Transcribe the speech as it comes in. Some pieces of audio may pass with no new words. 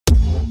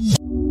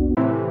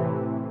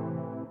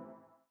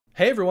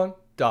Hey everyone,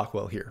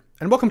 Dockwell here,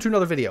 and welcome to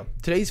another video.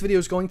 Today's video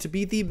is going to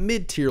be the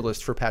mid-tier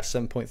list for patch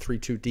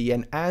 7.32D,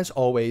 and as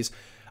always,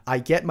 I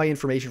get my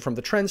information from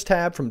the Trends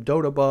tab, from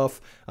Dota Buff,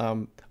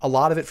 a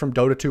lot of it from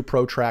Dota 2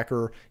 Pro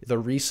Tracker, the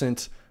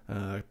recent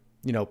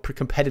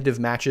competitive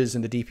matches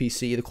in the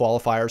DPC, the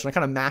qualifiers, and I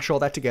kind of mash all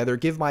that together,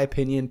 give my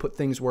opinion, put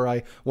things where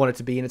I want it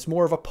to be, and it's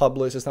more of a pub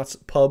list. It's not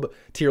pub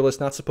tier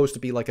list, not supposed to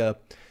be like a,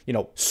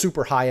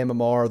 super high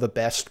MMR, the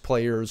best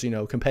players,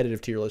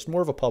 competitive tier list,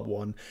 more of a pub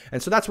one.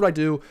 And so that's what I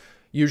do.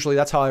 Usually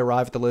that's how I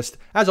arrive at the list.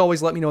 As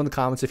always, let me know in the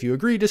comments if you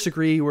agree,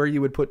 disagree, where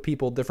you would put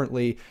people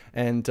differently,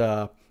 and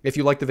if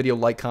you like the video,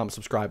 like, comment,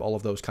 subscribe, all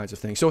of those kinds of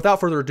things. So without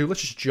further ado,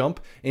 let's just jump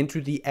into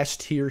the S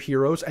tier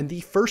heroes, and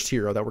the first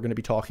hero that we're going to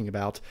be talking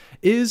about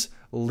is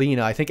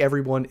Lina. I think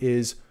everyone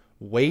is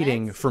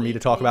waiting for me to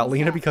talk about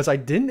Lina because I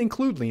didn't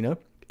include Lina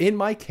in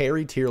my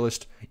carry tier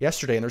list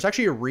yesterday, and there's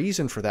actually a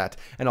reason for that,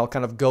 and I'll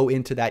kind of go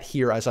into that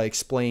here as I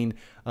explain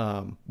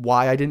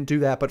why I didn't do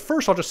that. But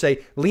first, I'll just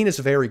say Lina's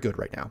very good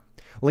right now.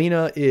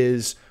 Lina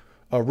is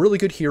a really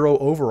good hero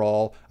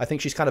overall. I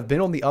think she's kind of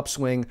been on the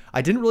upswing.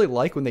 I didn't really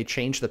like when they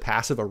changed the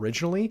passive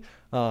originally.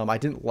 I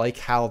didn't like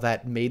how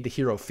that made the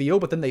hero feel,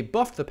 but then they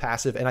buffed the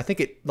passive, and I think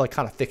it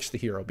kind of fixed the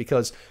hero,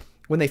 because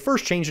when they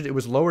first changed it, it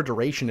was lower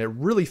duration. It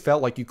really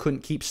felt like you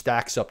couldn't keep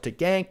stacks up to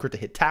gank or to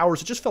hit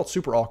towers. It just felt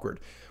super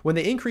awkward. When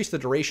they increased the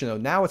duration, though,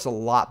 now it's a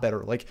lot better.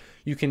 Like,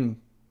 you can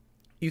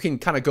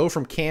kind of go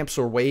from camps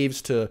or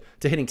waves to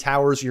hitting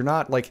towers. You're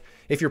not like,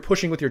 if you're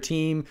pushing with your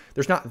team,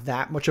 there's not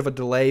that much of a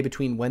delay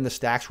between when the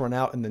stacks run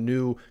out and the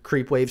new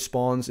creep wave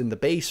spawns in the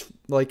base,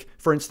 like,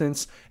 for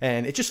instance,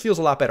 and it just feels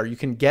a lot better. You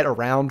can get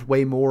around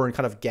way more and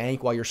kind of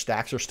gank while your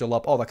stacks are still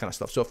up, all that kind of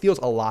stuff. So it feels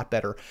a lot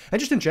better.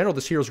 And just in general,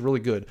 this hero is really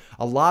good.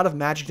 A lot of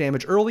magic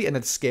damage early, and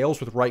then scales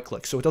with right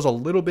click. So it does a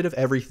little bit of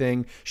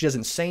everything. She has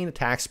insane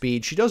attack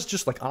speed. She does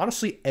just, like,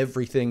 honestly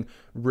everything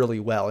really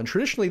well. And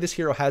traditionally, this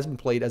hero has been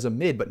played as a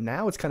mid, but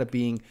now it's kind of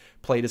being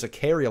played as a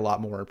carry a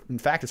lot more. In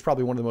fact, it's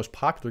probably one of the most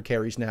popular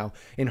carries now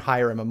in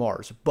higher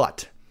MMRs.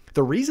 But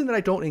the reason that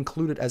I don't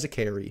include it as a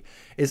carry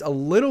is a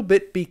little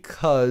bit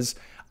because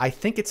I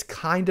think it's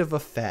kind of a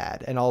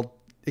fad, and I'll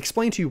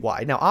explain to you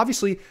why. Now,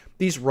 obviously,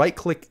 these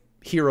right-click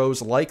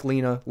heroes like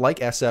Lina, like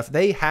SF,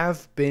 they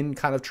have been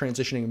kind of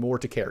transitioning more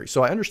to carry.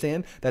 So I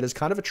understand that is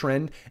kind of a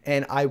trend,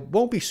 and I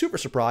won't be super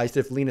surprised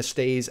if Lina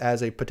stays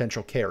as a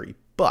potential carry.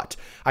 But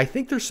I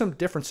think there's some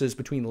differences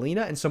between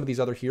Lina and some of these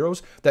other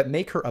heroes that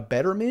make her a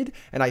better mid,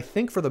 and I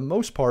think for the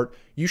most part,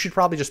 you should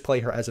probably just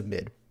play her as a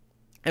mid.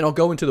 And I'll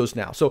go into those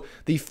now. So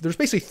there's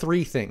basically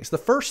three things. The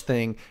first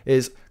thing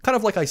is kind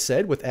of like I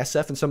said with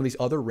SF and some of these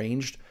other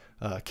ranged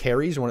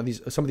carries,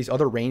 some of these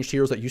other ranged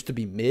heroes that used to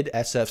be mid,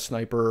 SF,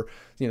 sniper,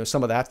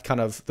 some of that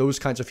those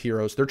kinds of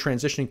heroes, they're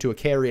transitioning to a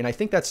carry, and I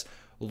think that's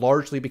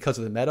largely because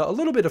of the meta, a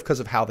little bit because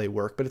of how they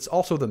work, but it's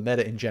also the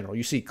meta in general.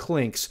 You see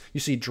Clinks, you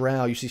see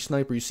Drow, you see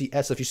Sniper, you see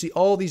SF, you see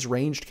all these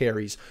ranged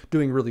carries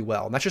doing really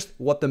well, and that's just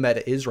what the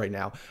meta is right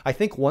now. I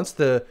think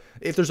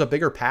if there's a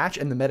bigger patch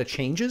and the meta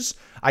changes,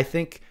 I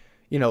think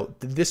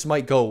this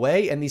might go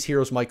away and these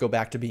heroes might go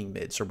back to being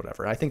mids or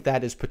whatever. I think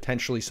that is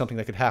potentially something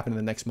that could happen in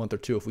the next month or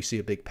two if we see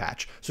a big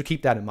patch. So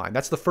keep that in mind.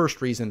 That's the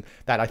first reason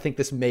that I think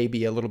this may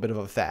be a little bit of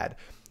a fad.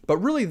 But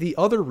really, the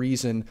other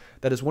reason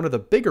that is one of the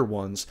bigger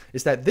ones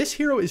is that this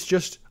hero is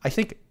just, I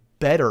think,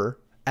 better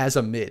as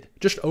a mid,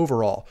 just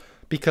overall,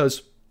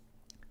 because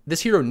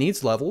this hero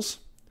needs levels,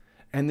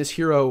 and this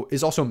hero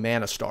is also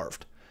mana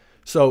starved.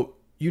 So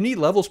you need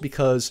levels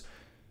because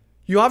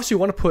you obviously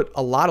want to put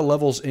a lot of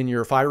levels in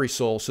your Fiery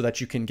Soul so that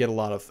you can get a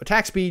lot of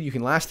attack speed, you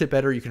can last hit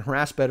better, you can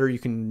harass better, you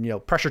can,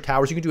 pressure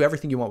towers, you can do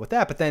everything you want with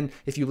that. But then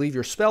if you leave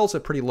your spells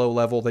at pretty low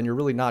level, then you're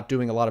really not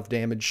doing a lot of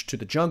damage to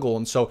the jungle.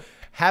 And so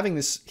having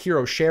this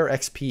hero share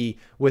XP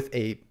with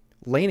a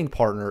laning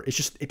partner,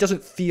 it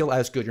doesn't feel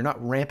as good. You're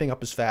not ramping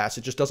up as fast.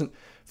 It just doesn't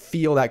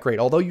feel that great.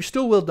 Although you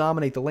still will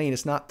dominate the lane,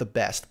 it's not the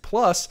best.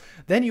 Plus,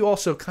 then you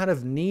also kind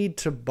of need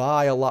to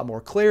buy a lot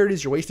more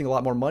clarities. You're wasting a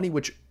lot more money,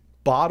 which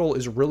Bottle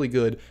is really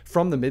good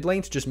from the mid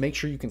lane to just make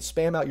sure you can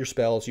spam out your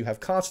spells, you have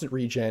constant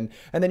regen,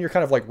 and then you're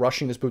kind of like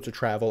rushing this Boots of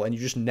Travel, and you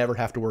just never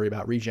have to worry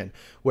about regen.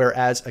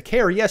 Whereas a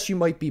carry, yes, you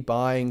might be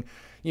buying,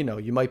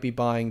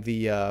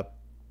 the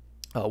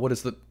what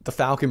is the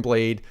Falcon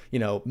Blade,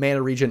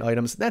 mana regen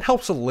items. That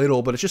helps a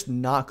little, but it's just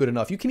not good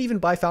enough. You can even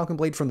buy Falcon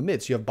Blade from the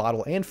mid, so you have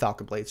Bottle and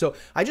Falcon Blade. So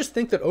I just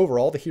think that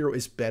overall the hero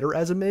is better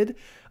as a mid.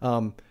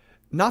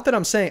 Not that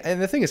I'm saying,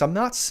 and the thing is, I'm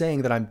not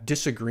saying that I'm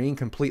disagreeing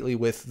completely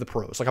with the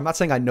pros. Like, I'm not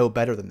saying I know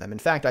better than them. In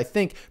fact, I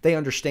think they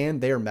understand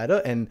their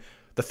meta and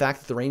the fact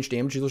that the ranged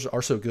damage dealers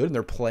are so good and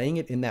they're playing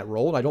it in that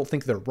role, and I don't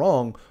think they're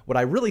wrong. What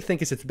I really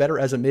think is it's better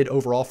as a mid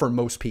overall for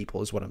most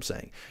people, is what I'm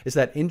saying. Is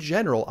that in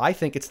general, I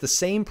think it's the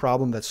same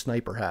problem that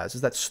Sniper has, is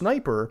that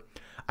Sniper,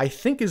 I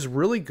think, is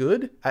really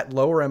good at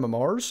lower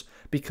MMRs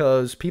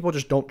because people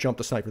just don't jump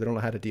to Sniper. They don't know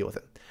how to deal with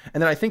it.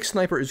 And then I think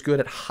Sniper is good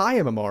at high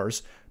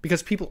MMRs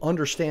because people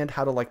understand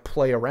how to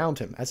play around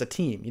him as a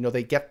team.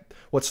 They get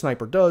what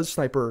Sniper does.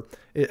 Sniper,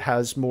 it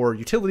has more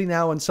utility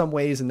now in some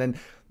ways, and then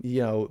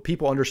you know,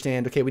 people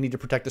understand, okay, we need to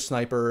protect the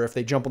sniper. If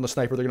they jump on the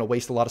sniper, they're going to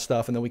waste a lot of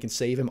stuff, and then we can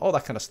save him, all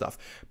that kind of stuff.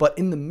 But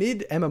in the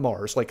mid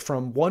MMRs, like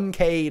from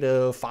 1K to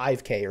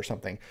 5K or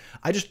something,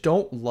 I just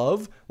don't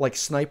love like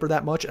sniper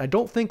that much. And I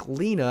don't think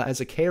Lina as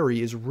a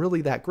carry is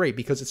really that great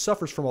because it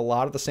suffers from a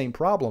lot of the same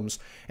problems.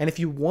 And if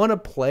you want to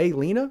play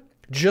Lina,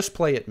 just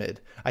play it mid.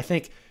 I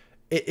think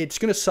it's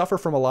going to suffer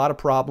from a lot of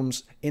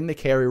problems in the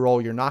carry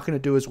role. You're not going to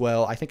do as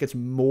well. I think it's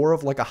more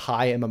of like a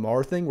high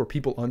MMR thing where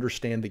people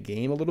understand the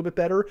game a little bit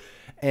better.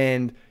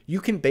 And you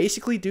can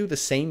basically do the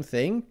same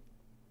thing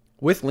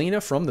with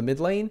Lina from the mid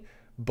lane,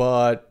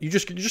 but you're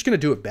just going to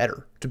do it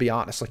better, to be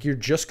honest. Like, you're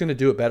just going to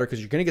do it better because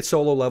you're going to get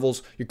solo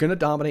levels. You're going to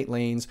dominate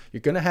lanes.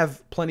 You're going to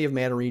have plenty of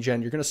mana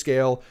regen. You're going to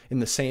scale in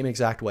the same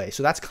exact way.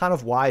 So that's kind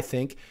of why I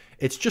think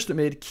it's just a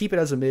mid. Keep it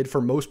as a mid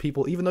for most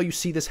people. Even though you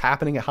see this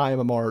happening at high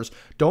MMRs,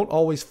 don't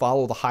always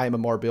follow the high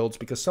MMR builds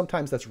because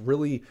sometimes that's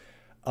really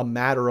a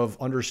matter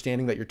of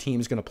understanding that your team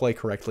is going to play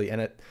correctly.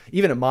 And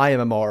even at my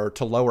MMR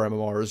to lower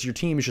MMRs, your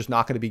team is just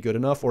not going to be good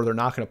enough, or they're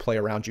not going to play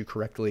around you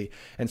correctly.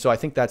 And so I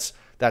think that's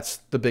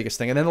the biggest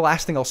thing. And then the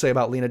last thing I'll say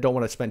about Lina, don't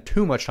want to spend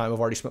too much time, I've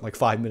already spent like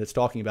 5 minutes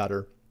talking about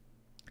her,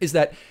 is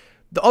that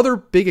the other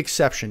big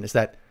exception is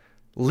that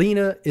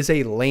Lina is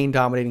a lane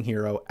dominating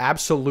hero,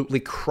 absolutely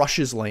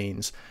crushes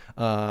lanes.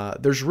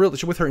 There's really,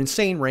 with her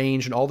insane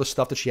range and all the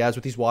stuff that she has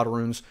with these water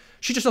runes,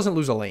 she just doesn't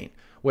lose a lane.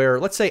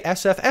 Where, let's say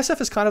SF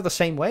is kind of the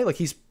same way. Like,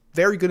 he's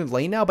very good in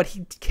lane now, but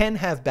he can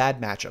have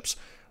bad matchups.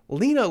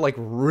 Lina, like,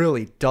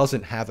 really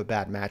doesn't have a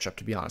bad matchup,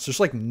 to be honest. There's,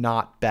 like,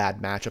 not bad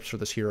matchups for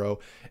this hero.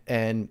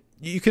 And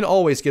you can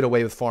always get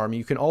away with farming.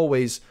 You can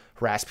always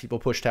harass people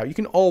pushed out. You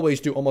can always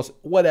do almost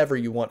whatever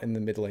you want in the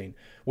mid lane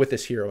with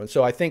this hero. And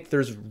so I think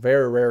there's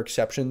very rare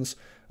exceptions.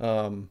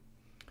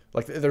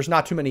 Like, there's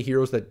not too many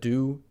heroes that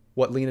do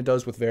what Lina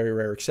does, with very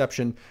rare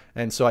exception.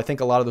 And so I think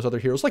a lot of those other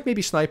heroes, like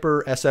maybe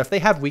Sniper, SF, they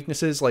have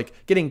weaknesses like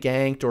getting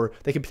ganked, or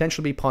they could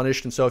potentially be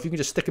punished. And so if you can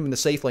just stick them in the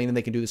safe lane and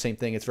they can do the same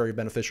thing, it's very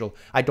beneficial.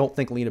 I don't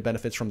think Lina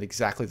benefits from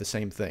exactly the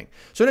same thing.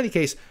 So in any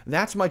case,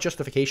 that's my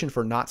justification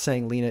for not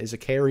saying Lina is a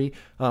carry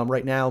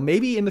right now.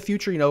 Maybe in the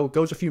future, you know,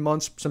 goes a few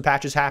months, some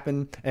patches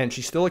happen, and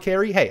she's still a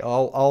carry. Hey,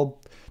 I'll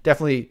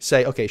definitely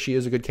say, okay, she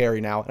is a good carry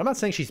now. And I'm not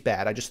saying she's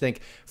bad. I just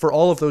think for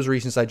all of those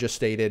reasons I just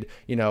stated,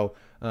 you know,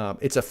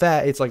 it's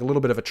like a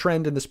little bit of a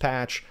trend in this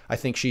patch. I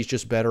think she's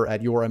just better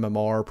at your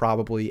MMR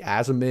probably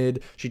as a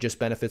mid. She just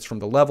benefits from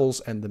the levels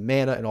and the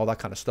mana and all that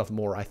kind of stuff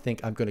more. I think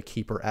I'm going to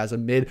keep her as a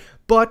mid,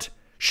 but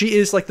she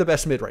is like the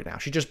best mid right now.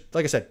 She just,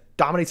 like I said,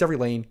 dominates every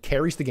lane,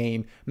 carries the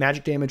game,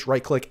 magic damage,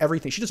 right click,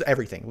 everything. She does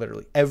everything,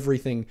 literally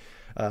everything.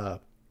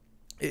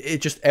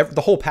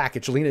 The whole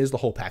package. Lina is the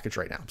whole package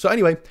right now. So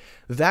anyway,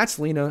 that's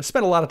Lina.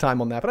 Spent a lot of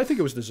time on that, but I think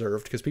it was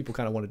deserved because people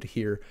kind of wanted to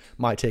hear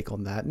my take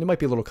on that. And it might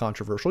be a little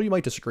controversial. You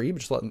might disagree, but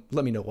just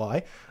let me know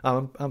why.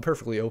 I'm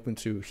perfectly open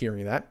to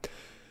hearing that.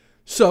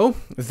 So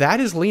that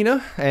is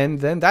Lina, and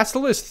then that's the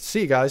list.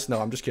 See you guys. No,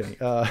 I'm just kidding.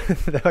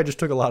 I just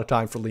took a lot of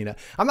time for Lina.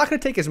 I'm not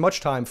going to take as much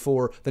time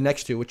for the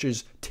next two, which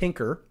is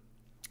Tinker.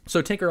 So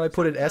Tinker, I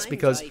put it S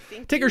because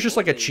Tinker's just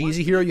like a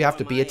cheesy hero. You have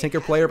to be a Tinker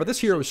player, but this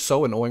hero is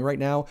so annoying right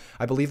now.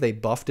 I believe they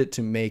buffed it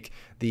to make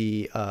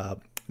the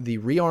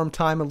rearm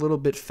time a little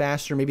bit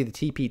faster, maybe the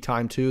TP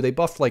time too. They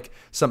buffed like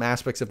some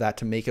aspects of that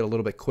to make it a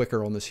little bit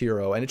quicker on this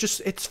hero, and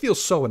it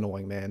feels so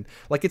annoying, man.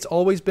 Like, it's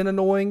always been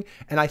annoying,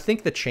 and I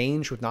think the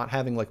change with not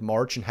having like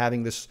March and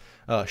having this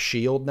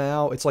shield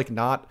now, it's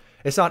not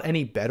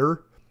any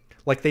better.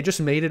 Like, they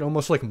just made it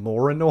almost like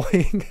more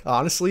annoying.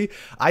 Honestly,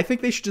 I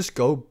think they should just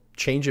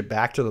change it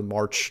back to the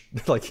March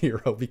like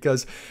hero,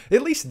 because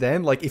at least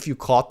then, like, if you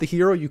caught the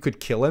hero, you could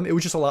kill him. It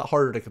was just a lot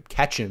harder to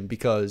catch him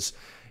because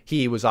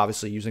he was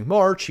obviously using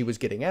March, he was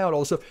getting out, all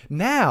this stuff.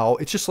 Now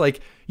it's just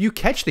like, you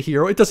catch the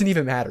hero, it doesn't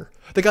even matter.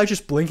 The guy's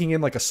just blinking in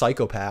like a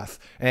psychopath,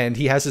 and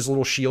he has his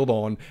little shield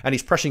on, and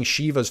he's pressing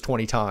Shivas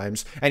 20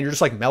 times, and you're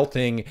just like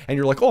melting, and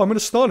you're like, oh, I'm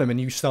gonna stun him,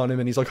 and you stun him,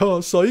 and he's like, oh,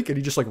 psych, and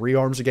he just like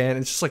rearms again. And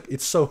it's just like,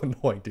 it's so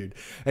annoying, dude.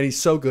 And he's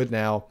so good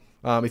now.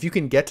 If you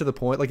can get to the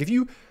point, like, if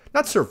you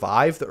not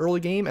survive the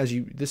early game,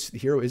 this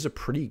hero is a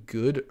pretty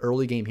good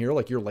early game hero.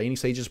 Like, your laning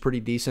stage is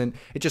pretty decent.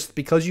 It just,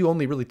 because you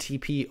only really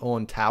TP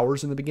on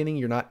towers in the beginning,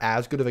 you're not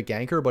as good of a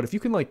ganker. But if you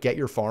can like get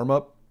your farm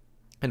up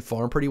and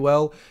farm pretty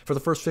well for the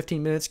first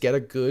 15 minutes, get a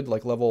good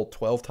like level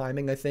 12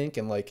 timing, I think,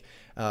 and like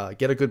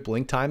get a good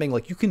blink timing,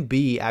 like, you can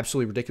be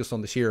absolutely ridiculous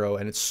on this hero,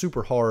 and it's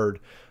super hard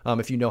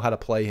if you know how to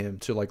play him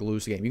to like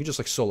lose the game. You can just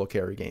like solo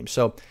carry games.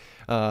 So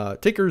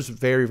Tinker's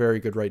very, very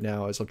good right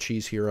now as a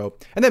cheese hero.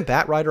 And then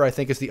Bat Rider, I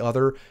think, is the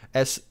other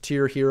S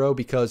tier hero,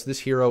 because this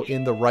hero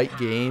in the right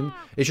game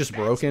is just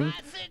broken.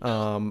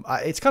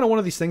 It's kind of one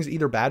of these things,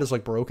 either Bat is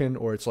like broken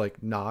or it's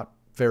like not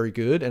very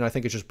good, and I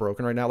think it's just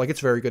broken right now. Like,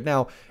 it's very good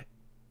now.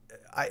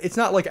 It's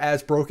not like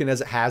as broken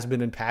as it has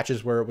been in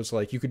patches where it was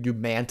like you could do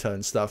Manta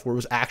and stuff, where it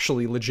was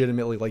actually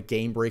legitimately like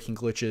game-breaking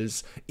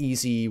glitches,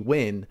 easy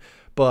win.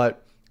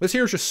 But this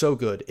hero is just so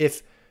good.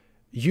 If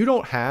you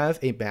don't have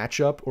a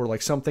matchup or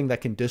like something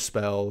that can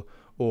dispel,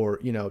 or,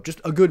 you know, just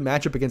a good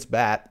matchup against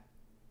Bat,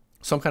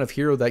 some kind of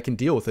hero that can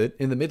deal with it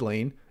in the mid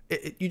lane,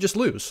 you just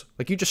lose.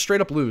 Like, you just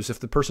straight up lose if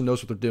the person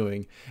knows what they're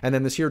doing. And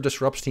then this hero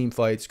disrupts team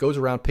fights, goes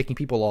around picking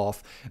people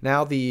off.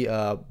 Now the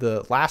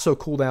lasso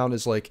cooldown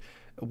is like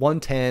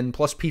 110,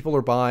 plus people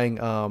are buying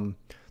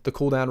the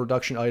cooldown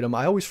reduction item.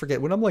 I always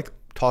forget when I'm like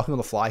talking on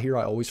the fly here.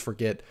 I always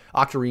forget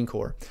Octarine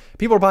Core.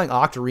 People are buying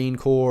Octarine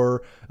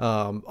Core,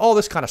 all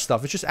this kind of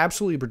stuff. It's just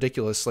absolutely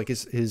ridiculous. Like,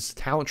 his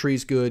talent tree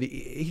is good.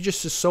 He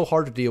just is so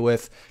hard to deal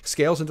with.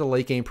 Scales into the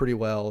late game pretty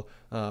well.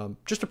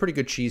 Just a pretty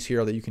good cheese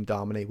hero that you can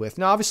dominate with.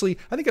 Now, obviously,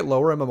 I think at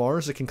lower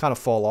MMRs, it can kind of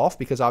fall off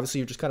because obviously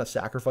you're just kind of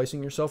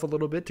sacrificing yourself a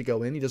little bit to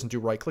go in. He doesn't do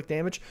right-click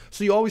damage.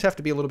 So you always have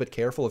to be a little bit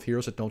careful of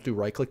heroes that don't do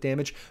right-click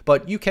damage.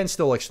 But you can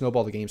still like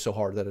snowball the game so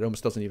hard that it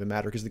almost doesn't even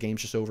matter because the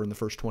game's just over in the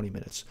first 20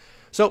 minutes.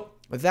 So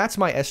that's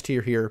my S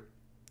tier here.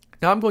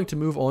 Now I'm going to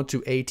move on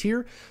to A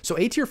tier. So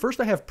A tier, first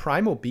I have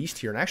Primal Beast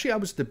here. And actually I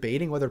was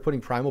debating whether putting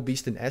Primal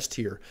Beast in S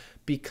tier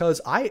because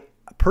I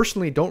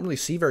personally don't really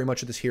see very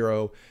much of this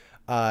hero.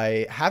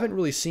 I haven't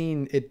really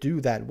seen it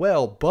do that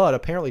well, but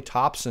apparently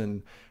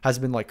Thompson has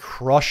been like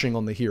crushing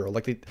on the hero.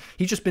 Like,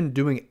 he's just been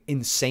doing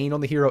insane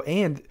on the hero.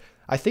 And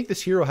I think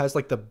this hero has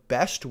like the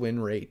best win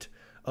rate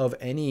of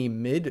any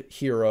mid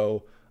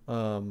hero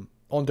on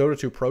Dota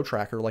 2 Pro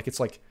Tracker. Like, it's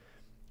like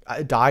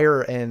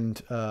Dire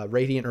and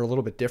Radiant are a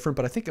little bit different,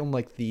 but I think on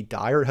like the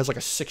Dire it has like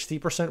a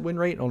 60% win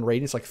rate. On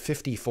Radiant it's like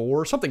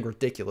 54, something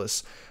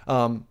ridiculous.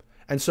 And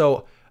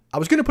so I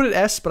was going to put it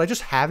S, but I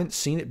just haven't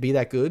seen it be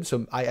that good.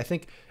 So I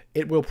think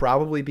it will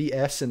probably be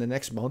S in the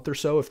next month or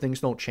so if things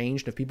don't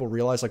change and if people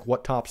realize like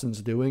what Thompson's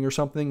doing or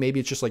something. Maybe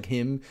it's just like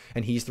him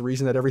and he's the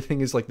reason that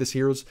everything is like this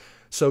hero's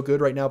so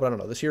good right now. But I don't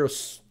know. This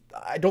hero's,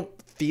 I don't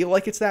feel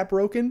like it's that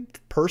broken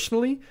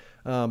personally,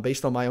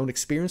 based on my own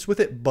experience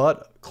with it.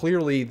 But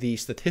clearly the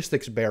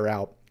statistics bear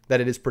out that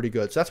it is pretty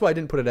good. So that's why I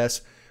didn't put it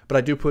S, but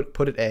I do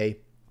put it A.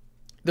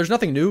 There's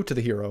nothing new to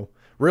the hero,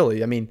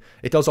 really. I mean,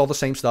 it does all the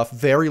same stuff.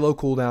 Very low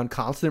cooldown,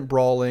 constant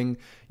brawling,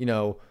 you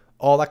know,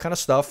 all that kind of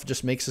stuff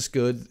just makes this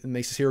good. It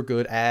makes this hero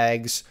good.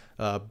 Ags,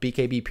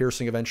 BKB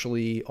piercing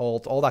eventually,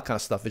 all that kind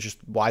of stuff is just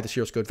why this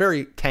hero's good.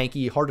 Very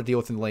tanky, hard to deal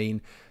with in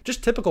lane.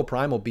 Just typical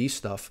Primal Beast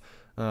stuff.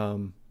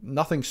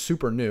 Nothing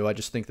super new. I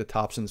just think that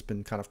Thompson's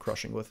been kind of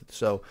crushing with it.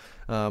 So,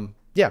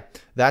 yeah,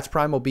 that's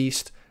Primal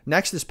Beast.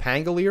 Next is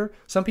Pangolier.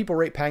 Some people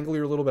rate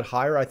Pangolier a little bit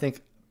higher. I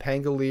think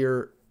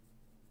Pangolier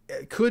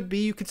could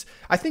be,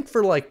 I think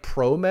for like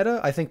pro meta,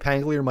 I think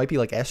Pangolier might be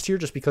like S tier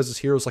just because this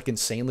hero is like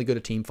insanely good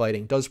at team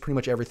fighting, does pretty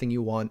much everything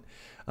you want.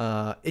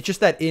 It's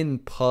just that in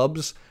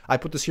pubs, I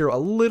put this hero a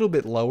little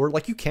bit lower.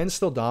 Like, you can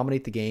still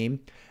dominate the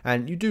game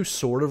and you do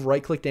sort of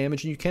right click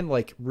damage and you can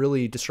like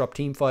really disrupt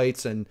team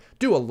fights and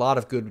do a lot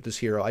of good with this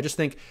hero. I just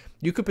think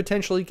you could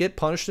potentially get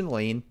punished in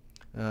lane.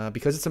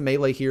 Because it's a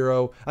melee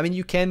hero. I mean,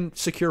 you can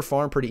secure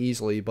farm pretty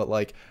easily, but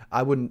like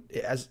I'm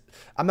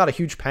not a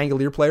huge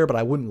Pangolier player, but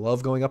I wouldn't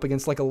love going up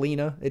against like a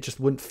Lina. It just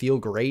wouldn't feel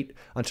great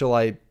until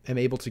I am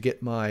able to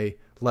get my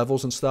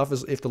levels and stuff.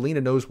 If the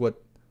Lina knows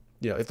what,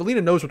 if the Lina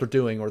knows what they're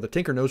doing, or the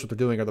Tinker knows what they're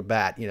doing, or the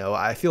Bat,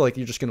 I feel like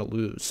you're just gonna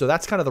lose. So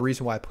that's kind of the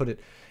reason why I put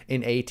it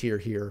in A tier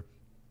here.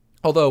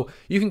 Although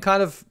you can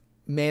kind of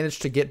manage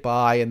to get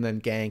by and then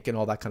gank and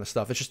all that kind of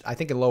stuff. It's just, I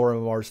think in lower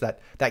MMRs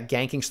that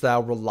ganking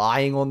style,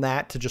 relying on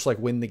that to just like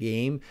win the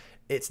game,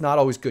 it's not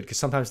always good because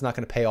sometimes it's not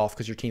going to pay off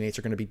because your teammates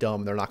are going to be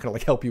dumb and they're not going to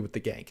like help you with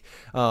the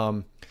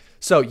gank.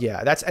 So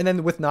yeah, and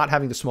then with not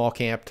having the small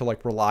camp to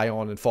like rely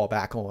on and fall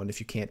back on if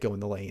you can't go in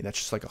the lane, that's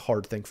just like a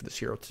hard thing for this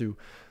hero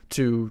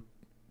to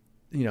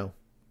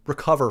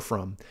recover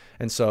from.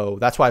 And so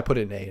that's why I put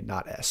it in A and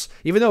not S.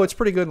 Even though it's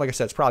pretty good, like I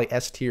said, it's probably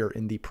S tier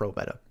in the pro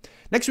meta.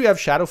 Next we have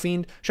Shadow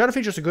Fiend. Shadow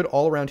Fiend's just a good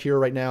all-around hero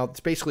right now. It's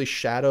basically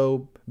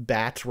Shadow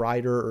Bat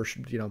Rider, or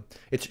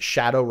it's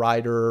Shadow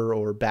Rider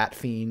or Bat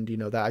Fiend.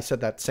 That I said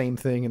that same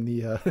thing in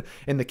the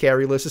in the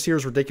carry list. This hero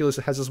is ridiculous.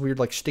 It has this weird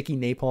like sticky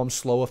napalm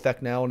slow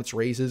effect now on its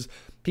raises.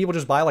 People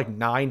just buy like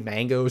 9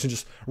 mangoes and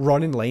just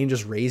run in lane,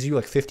 just raise you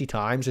like 50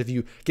 times if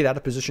you get out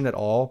of position at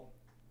all.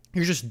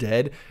 You're just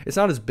dead. It's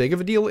not as big of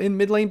a deal in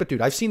mid lane, but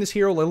dude, I've seen this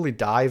hero literally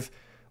dive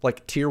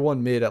like tier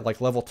 1 mid at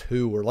like level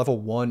 2 or level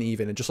 1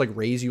 even, and just like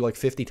raise you like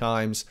 50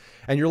 times,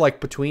 and you're like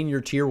between your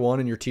tier 1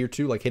 and your tier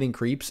 2 like hitting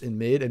creeps in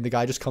mid, and the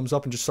guy just comes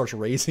up and just starts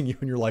raising you,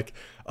 and you're like,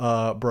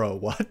 bro,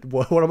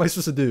 what am I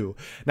supposed to do?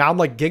 Now I'm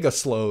like giga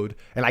slowed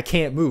and I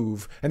can't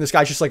move, and this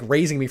guy's just like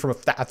raising me from a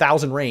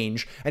 1,000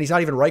 range, and he's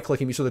not even right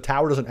clicking me, so the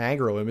tower doesn't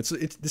aggro him. It's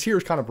this hero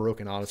is kind of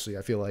broken, honestly,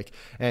 I feel like.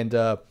 And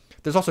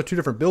there's also 2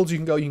 different builds you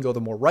can go. You can go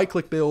the more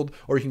right-click build,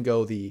 or you can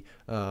go the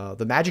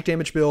magic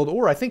damage build,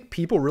 or I think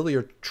people really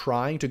are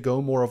trying to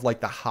go more of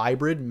like the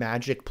hybrid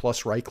magic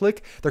plus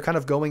right-click. They're kind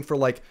of going for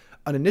like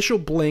an initial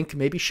blink,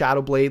 maybe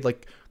Shadow Blade,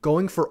 like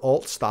going for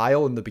alt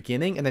style in the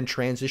beginning, and then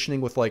transitioning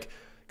with like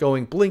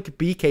going blink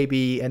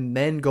BKB and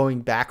then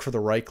going back for the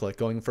right-click,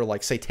 going for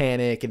like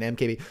Satanic and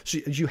MKB. So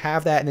you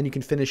have that, and then you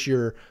can finish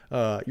your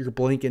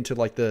blink into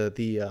like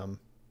the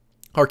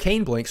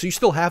Arcane Blink, so you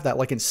still have that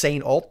like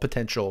insane ult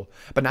potential,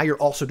 but now you're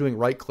also doing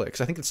right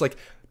clicks. I think it's like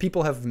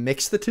people have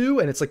mixed the two,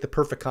 and it's like the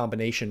perfect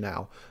combination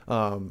now.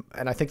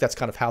 And I think that's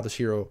kind of how this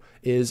hero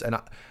is. And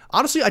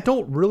honestly, I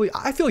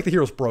feel like the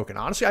hero's broken.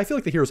 Honestly, I feel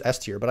like the hero's S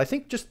tier, but I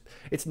think just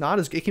it's not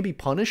as, it can be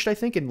punished. I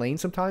think in lane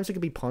sometimes it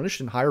can be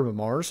punished in higher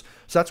MMRs,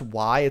 so that's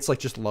why it's like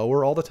just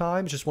lower all the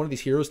time. It's just one of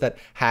these heroes that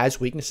has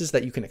weaknesses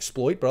that you can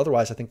exploit, but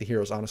otherwise I think the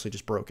hero's honestly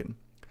just broken.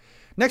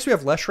 Next we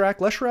have Leshrac.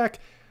 Leshrac,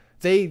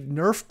 they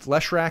nerfed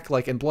Leshrac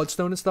like in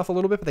Bloodstone and stuff a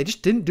little bit, but they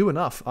just didn't do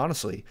enough,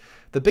 honestly.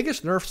 The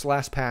biggest nerfs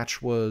last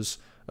patch were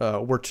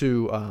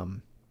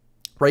to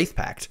Wraith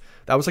Pact.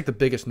 That was like the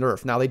biggest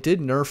nerf. Now, they did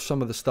nerf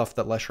some of the stuff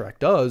that Leshrac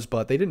does,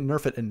 but they didn't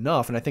nerf it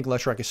enough, and I think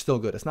Leshrac is still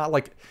good. It's not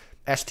like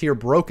S tier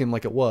broken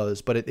like it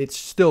was, but it's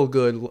still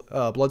good.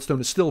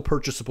 Bloodstone is still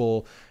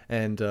purchasable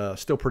and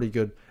still pretty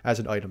good as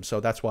an item, so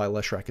that's why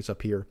Leshrac is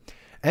up here.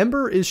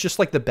 Ember is just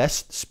like the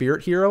best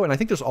spirit hero, and I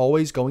think there's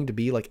always going to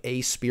be like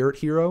a spirit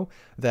hero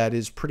that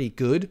is pretty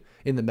good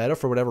in the meta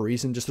for whatever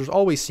reason. Just there's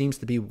always seems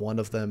to be one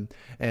of them.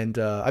 And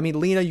I mean,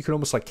 Lina, you can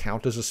almost like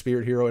count as a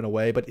spirit hero in a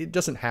way, but it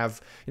doesn't have,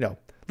 you know,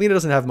 Lina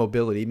doesn't have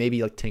mobility.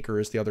 Maybe like Tinker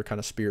is the other kind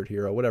of spirit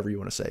hero, whatever you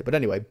want to say. But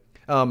anyway,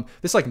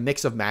 this like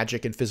mix of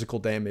magic and physical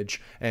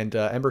damage, and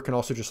Ember can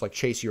also just like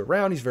chase you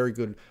around. He's very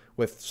good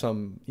with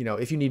some, you know,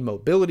 if you need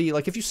mobility,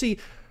 like if you see,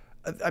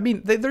 I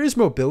mean, there is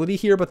mobility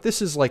here, but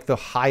this is like the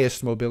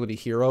highest mobility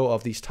hero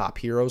of these top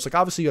heroes. Like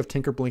obviously you have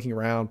Tinker blinking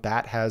around,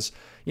 Bat has,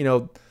 you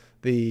know,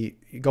 the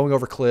going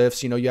over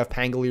cliffs, you know, you have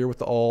Pangolier with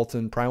the ult,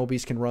 and Primal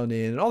Beast can run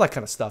in and all that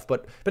kind of stuff.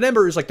 But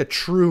Ember is like the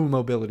true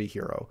mobility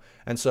hero.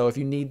 And so if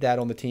you need that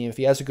on the team, if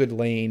he has a good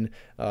lane,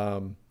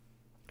 in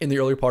the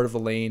early part of the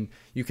lane,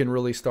 you can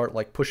really start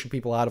like pushing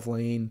people out of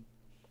lane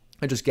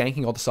and just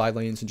ganking all the side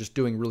lanes and just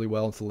doing really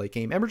well into the late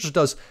game. Ember just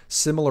does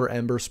similar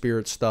Ember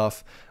Spirit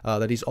stuff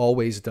that he's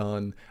always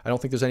done. I don't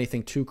think there's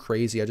anything too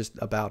crazy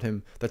about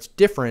him that's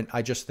different.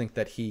 I just think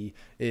that he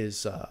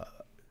is,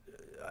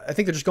 I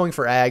think they're just going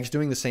for Ags,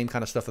 doing the same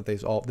kind of stuff that they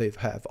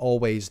have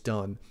always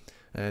done.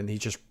 And he's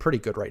just pretty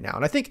good right now.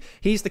 And I think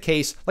he's the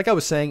case, like I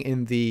was saying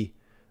in the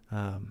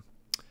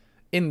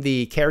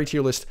carry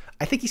tier list,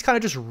 I think he's kind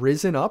of just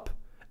risen up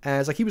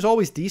as like he was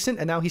always decent,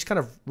 and now he's kind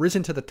of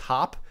risen to the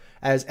top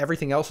as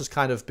everything else has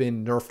kind of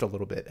been nerfed a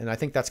little bit. And I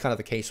think that's kind of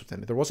the case with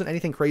him. There wasn't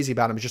anything crazy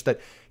about him. It's just that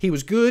he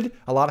was good.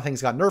 A lot of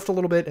things got nerfed a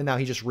little bit, and now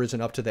he's just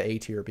risen up to the A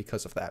tier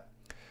because of that.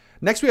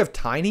 Next, we have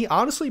Tiny.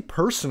 Honestly,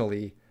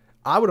 personally,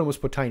 I would almost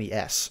put Tiny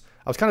S.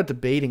 I was kind of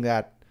debating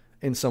that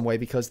in some way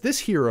because this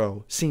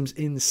hero seems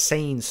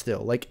insane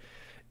still. Like,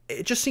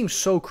 it just seems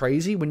so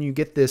crazy when you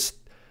get this,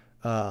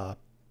 Echo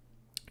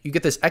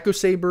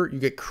Saber, you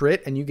get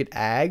crit, and you get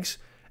Ags.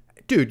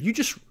 Dude, you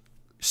just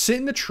sit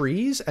in the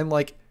trees and,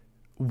 like,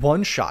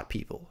 one-shot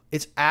people.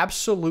 It's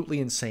absolutely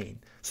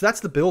insane. So that's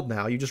the build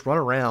now. You just run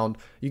around.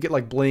 You get,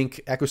 like, Blink,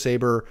 Echo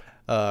Saber,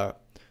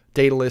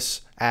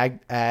 Daedalus,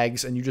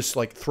 Ags, and you just,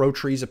 like, throw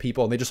trees at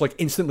people, and they just, like,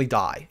 instantly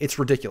die. It's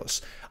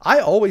ridiculous. I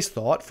always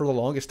thought for the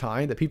longest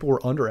time that people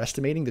were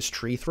underestimating this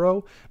tree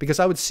throw because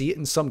I would see it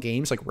in some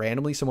games, like,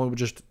 randomly someone would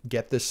just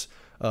get this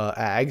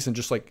Ags and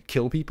just, like,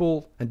 kill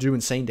people and do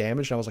insane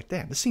damage, and I was like,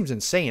 damn, this seems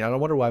insane. I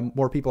don't wonder why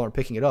more people aren't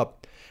picking it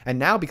up. And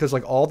now, because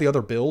like all the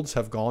other builds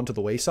have gone to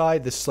the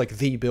wayside, this is like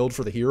the build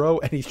for the hero,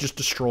 and he's just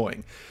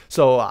destroying.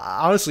 So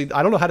honestly,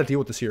 I don't know how to deal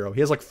with this hero. He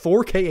has like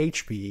 4k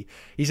HP.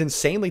 He's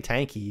insanely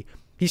tanky.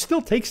 He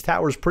still takes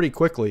towers pretty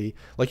quickly.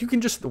 Like you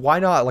can just, why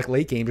not like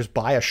late game, just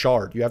buy a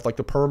shard. You have like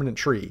the permanent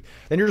tree.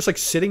 Then you're just like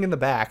sitting in the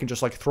back and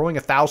just like throwing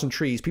 1,000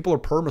 trees. People are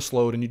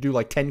permaslowed and you do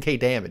like 10k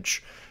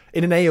damage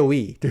in an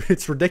AoE. Dude,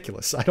 it's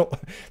ridiculous.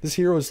 This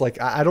hero is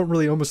like, I don't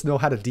really almost know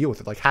how to deal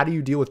with it. Like, how do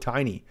you deal with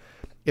Tiny?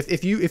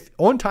 If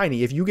on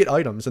Tiny, if you get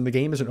items and the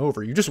game isn't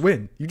over, you just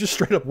win. You just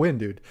straight up win,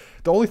 dude.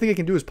 The only thing it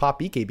can do is pop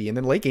BKB, and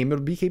then late game,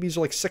 BKBs are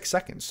like 6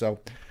 seconds.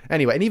 So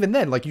anyway, and even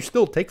then, like you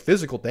still take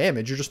physical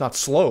damage. You're just not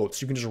slowed,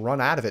 so you can just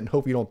run out of it and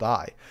hope you don't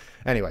die.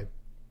 Anyway,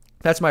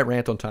 that's my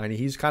rant on Tiny.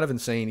 He's kind of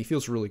insane. He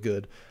feels really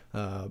good.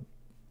 I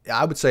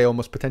would say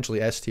almost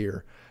potentially S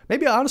tier.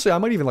 Maybe honestly, I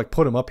might even like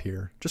put him up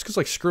here just because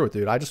like screw it,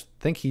 dude. I just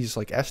think he's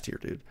like S tier,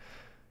 dude.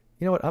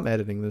 You know what? I'm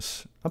editing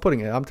this. I'm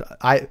putting it.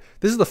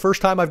 This is the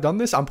first time I've done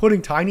this. I'm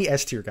putting Tiny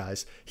S tier,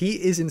 guys. He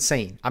is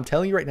insane. I'm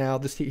telling you right now,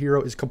 this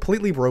hero is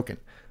completely broken.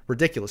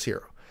 Ridiculous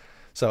hero.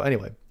 So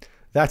anyway,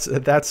 that's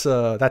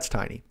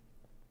Tiny.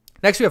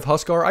 Next we have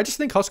Huskar. I just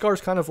think Huskar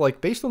is kind of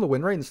like based on the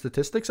win rate and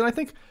statistics, and I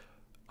think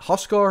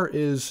Huskar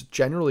is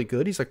generally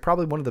good. He's like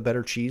probably one of the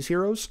better cheese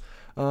heroes.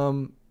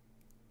 I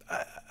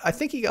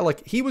think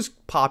he was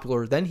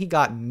popular, then he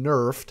got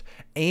nerfed,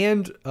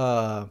 and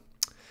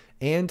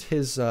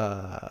his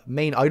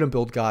main item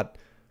build got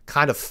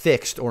kind of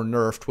fixed or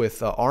nerfed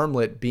with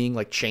Armlet being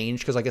like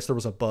changed because I guess there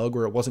was a bug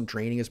where it wasn't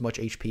draining as much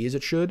HP as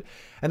it should.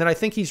 And then I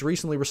think he's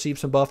recently received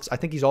some buffs. I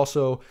think he's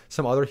also,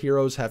 some other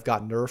heroes have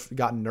gotten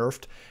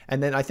nerfed.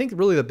 And then I think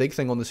really the big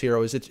thing on this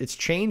hero is it's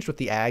changed with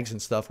the Ags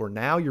and stuff, where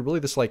now you're really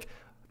this like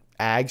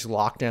Ags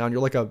lockdown.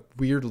 You're like a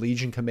weird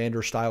Legion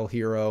Commander style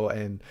hero,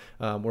 and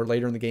where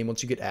later in the game,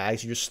 once you get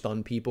Ags, you just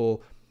stun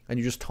people. and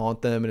you just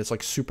taunt them, and it's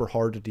like super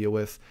hard to deal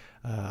with.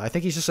 I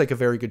think he's just like a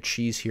very good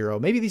cheese hero.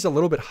 Maybe he's a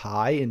little bit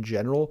high in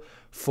general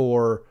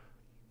for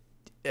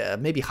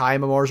maybe high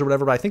MMRs or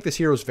whatever, but I think this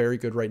hero is very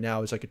good right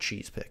now as like a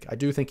cheese pick. I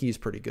do think he's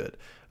pretty good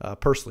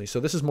personally. So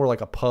this is more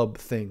like a pub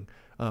thing.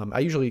 I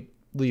usually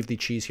leave the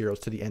cheese heroes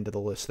to the end of the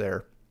list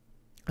there.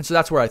 And so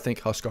that's where I think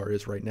Huskar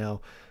is right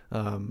now,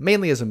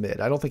 mainly as a mid.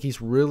 I don't think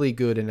he's really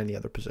good in any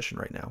other position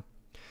right now.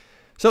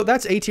 So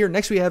that's A tier.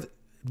 Next we have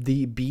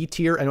the B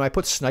tier, and I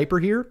put Sniper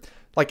here.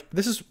 Like,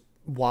 this is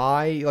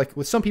why, like,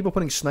 with some people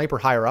putting Sniper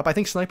higher up, I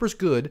think Sniper's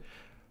good.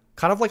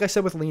 Kind of like I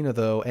said with Lena,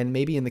 though, and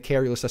maybe in the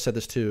carry list I said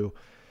this too.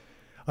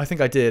 I think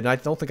I did, and I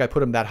don't think I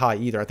put him that high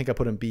either. I think I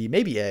put him B,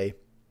 maybe A.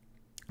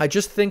 I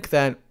just think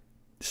that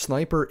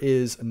Sniper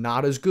is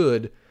not as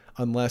good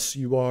unless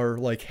you are,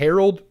 like,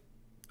 Herald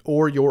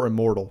or you're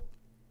Immortal.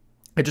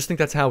 I just think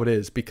that's how it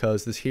is,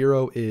 because this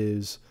hero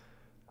is...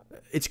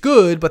 It's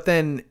good, but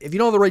then if you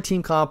don't have the right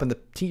team comp and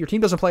your team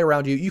doesn't play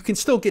around you, you can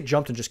still get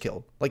jumped and just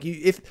killed. Like,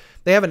 if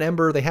they have an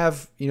Ember, they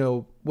have, you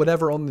know,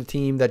 whatever on the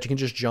team that you can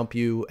just jump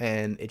you,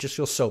 and it just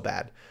feels so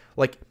bad.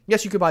 Like,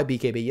 yes, you can buy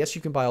BKB. Yes, you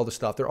can buy all this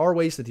stuff. There are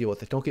ways to deal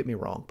with it. Don't get me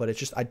wrong, but it's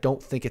just, I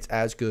don't think it's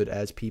as good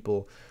as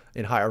people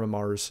in higher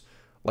MMRs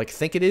like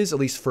think it is, at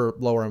least for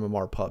lower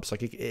MMR pubs.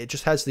 Like, it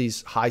just has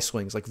these high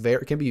swings. Like,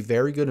 it can be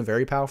very good and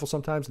very powerful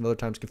sometimes, and other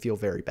times can feel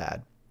very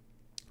bad.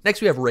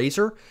 Next, we have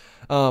Razor.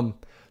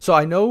 So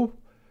I know,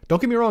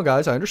 don't get me wrong,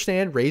 guys. I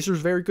understand Razor's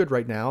very good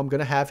right now. I'm going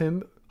to have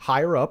him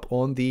higher up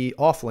on the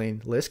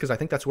off-lane list because I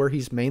think that's where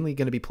he's mainly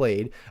going to be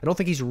played. I don't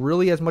think he's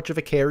really as much of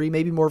a carry,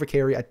 maybe more of a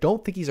carry. I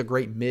don't think he's a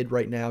great mid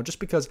right now just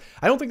because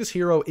I don't think this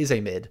hero is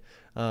a mid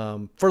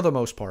for the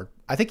most part.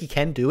 I think he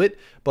can do it,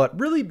 but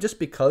really just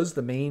because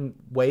the main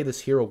way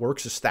this hero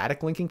works is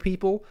static linking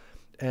people,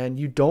 and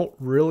you don't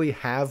really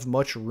have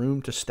much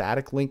room to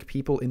static link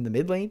people in the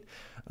mid lane.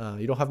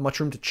 You don't have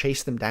much room to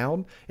chase them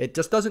down. It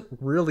just doesn't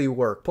really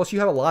work. Plus, you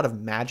have a lot of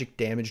magic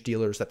damage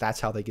dealers that's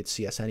how they get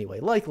CS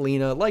anyway. Like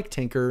Lena, like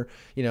Tinker,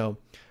 you know,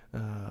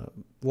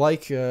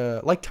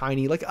 like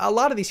Tiny. Like a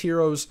lot of these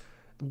heroes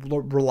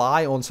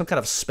rely on some kind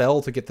of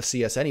spell to get the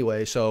CS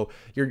anyway. So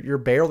you're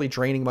barely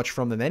draining much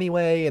from them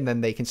anyway, and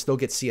then they can still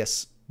get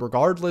CS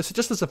regardless. It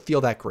just doesn't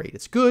feel that great.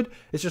 It's good.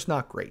 It's just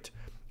not great.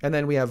 And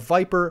then we have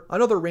Viper,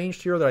 another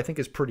ranged hero that I think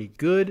is pretty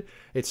good.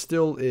 It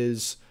still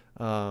is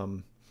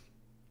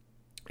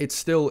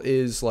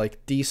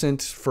like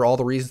decent for all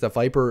the reasons that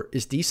Viper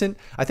is decent.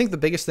 I think the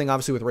biggest thing,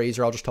 obviously, with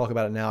Razor, I'll just talk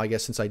about it now, I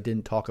guess, since I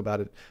didn't talk about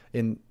it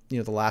in, you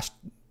know, the last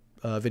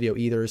video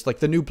either, is like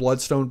the new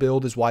Bloodstone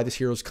build is why this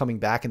hero is coming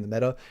back in the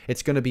meta.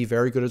 It's going to be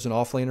very good as an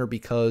offlaner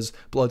because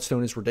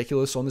Bloodstone is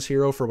ridiculous on this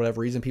hero for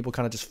whatever reason. People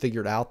kind of just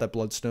figured out that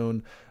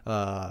Bloodstone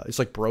is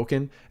like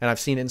broken, and I've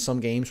seen it in some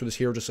games where this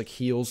hero just like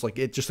heals, like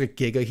it just like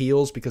giga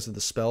heals because of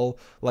the spell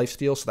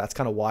lifesteal. So that's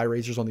kind of why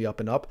Razor's on the up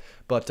and up.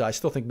 But I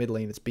still think mid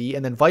lane it's B,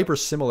 and then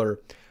Viper's similar.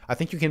 I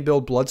think you can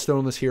build Bloodstone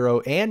on this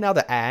hero, and now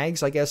the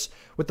Ags, I guess,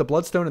 with the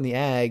Bloodstone and the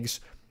Ags.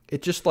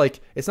 It just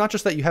like, it's not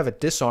just that you have a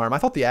disarm. I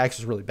thought the Axe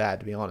was really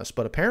bad, to be honest,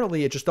 but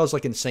apparently it just does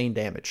like insane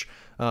damage.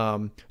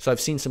 So I've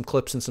seen some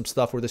clips and some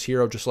stuff where this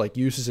hero just like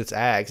uses its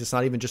Axe. It's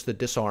not even just the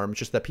disarm. It's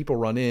just that people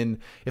run in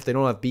if they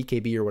don't have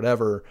BKB or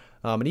whatever.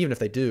 And even if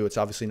they do, it's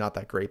obviously not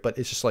that great, but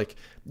it's just like,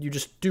 you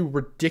just do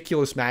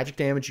ridiculous magic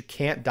damage. You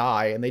can't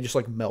die, and they just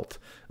like melt.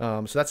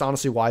 So that's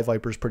honestly why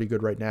Viper's pretty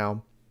good right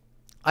now.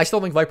 I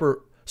still think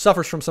Viper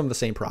suffers from some of the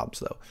same problems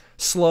though.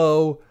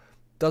 Slow.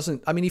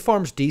 I mean, he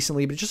farms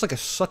decently, but it's just like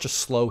such a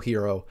slow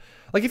hero.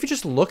 Like, if you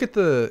just look at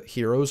the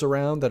heroes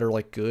around that are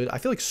like good, I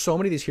feel like so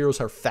many of these heroes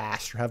are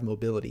fast or have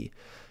mobility.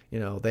 You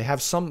know, they have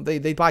some,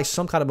 they buy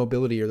some kind of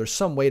mobility, or there's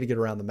some way to get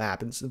around the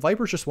map. And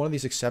Viper's just one of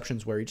these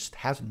exceptions where he just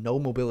has no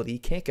mobility. He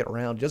can't get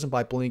around. He doesn't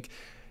buy Blink.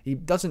 He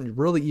doesn't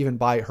really even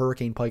buy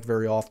Hurricane Pike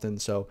very often.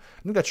 So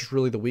I think that's just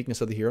really the weakness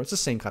of the hero. It's the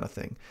same kind of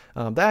thing.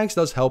 The Axe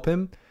does help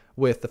him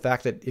with the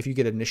fact that if you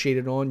get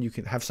initiated on, you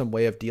can have some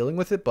way of dealing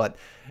with it, but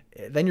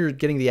then you're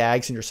getting the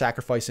Ags and you're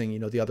sacrificing, you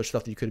know, the other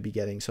stuff that you could be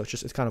getting. So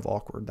it's kind of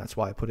awkward. That's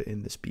why I put it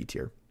in this B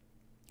tier.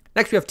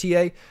 Next, we have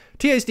TA.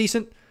 TA is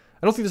decent.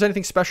 I don't think there's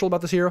anything special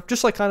about this hero.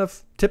 Just like kind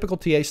of typical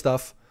TA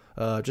stuff.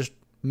 Just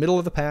middle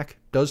of the pack,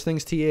 does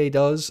things TA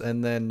does,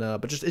 and then,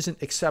 but just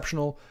isn't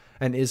exceptional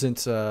and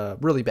isn't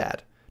really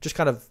bad. Just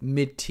kind of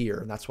mid-tier,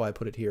 and that's why I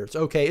put it here. It's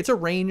okay. It's a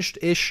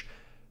ranged-ish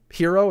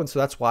hero, and so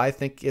that's why I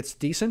think it's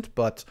decent,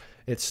 but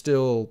it's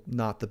still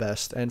not the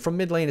best. And from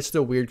mid lane, it's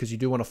still weird because you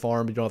do want to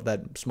farm, you don't have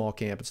that small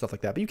camp and stuff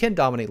like that, but you can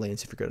dominate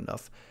lanes if you're good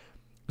enough.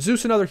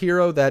 Zeus, another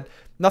hero that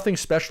nothing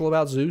special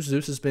about Zeus.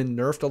 Zeus has been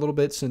nerfed a little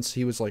bit since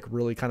he was like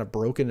really kind of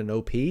broken and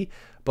OP,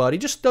 but he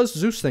just does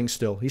Zeus things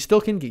still. He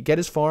still can get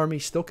his farm. He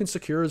still can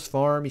secure his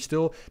farm. He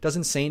still does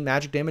insane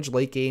magic damage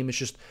late game. It's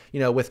just, you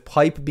know, with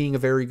Pipe being a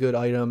very good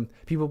item,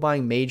 people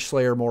buying Mage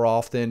Slayer more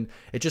often,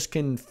 it just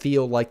can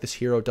feel like this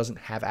hero doesn't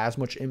have as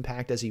much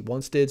impact as he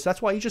once did. So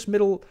that's why he's just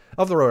middle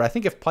of the road. I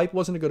think if Pipe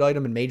wasn't a good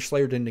item and Mage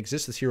Slayer didn't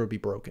exist, this hero would be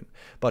broken.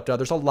 But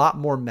there's a lot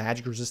more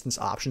magic resistance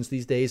options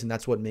these days, and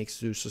that's what makes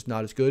Zeus just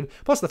not as good.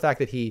 Plus the fact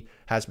that he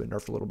has been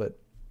nerfed a little bit.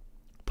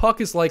 Puck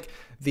is like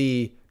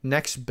the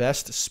next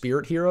best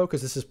spirit hero,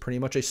 because this is pretty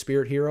much a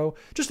spirit hero.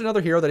 Just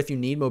another hero that if you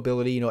need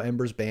mobility,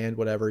 Ember's banned,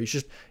 whatever. He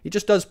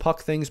just does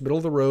Puck things, middle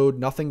of the road,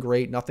 nothing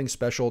great, nothing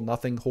special,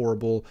 nothing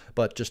horrible,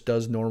 but just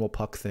does normal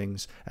Puck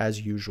things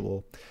as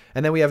usual.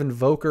 And then we have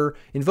Invoker.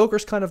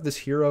 Invoker's kind of this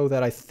hero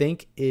that I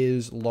think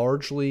is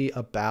largely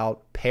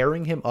about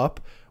pairing him up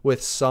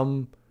with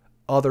some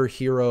other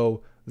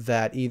hero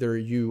that either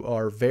you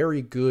are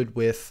very good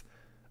with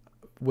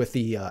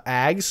the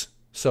Ags.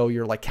 So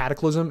your like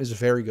Cataclysm is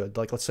very good.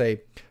 Like let's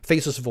say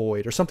Faceless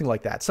Void or something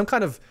like that. Some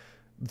kind of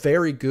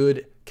very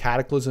good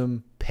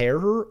Cataclysm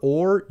pairer,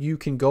 or you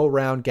can go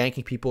around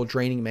ganking people,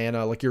 draining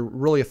mana. Like you're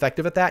really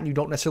effective at that, and you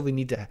don't necessarily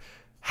need to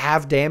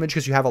have damage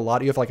because you have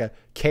you have like a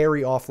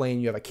carry off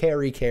lane, you have a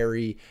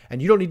carry, and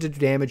you don't need to do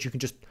damage. You can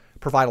just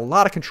provide a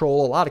lot of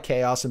control, a lot of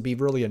chaos, and be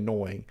really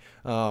annoying.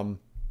 But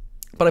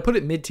I put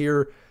it mid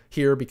tier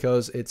here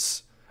because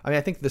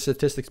I think the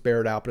statistics bear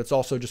it out, but it's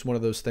also just one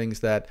of those things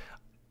that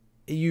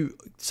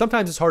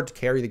sometimes it's hard to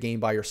carry the game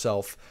by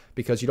yourself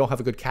because you don't have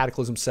a good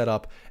Cataclysm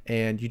setup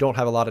and you don't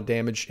have a lot of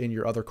damage in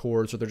your other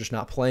cores, or they're just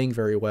not playing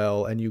very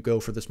well, and you go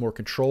for this more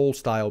control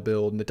style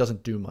build and it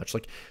doesn't do much.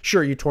 Like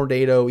sure, you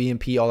Tornado,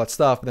 EMP, all that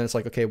stuff, but then it's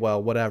like, okay,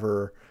 well,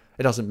 whatever,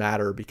 it doesn't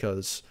matter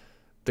because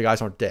the guys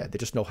aren't dead. They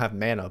just don't have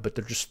mana, but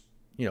they're just,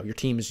 your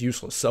team is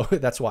useless. So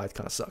that's why it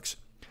kind of sucks.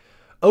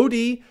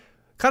 OD,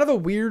 kind of a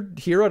weird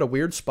hero at a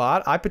weird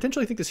spot. I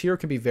potentially think this hero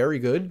can be very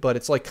good, but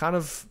it's like kind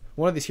of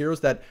one of these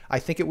heroes that I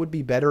think it would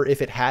be better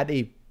if it had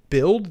a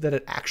build that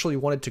it actually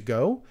wanted to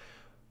go,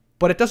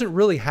 but it doesn't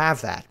really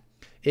have that.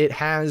 It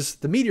has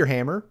the Meteor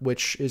Hammer,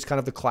 which is kind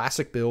of the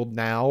classic build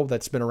now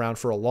that's been around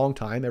for a long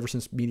time, ever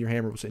since Meteor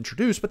Hammer was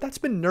introduced, but that's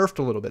been nerfed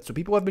a little bit. So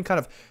people have been kind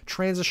of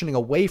transitioning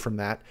away from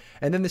that.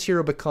 And then this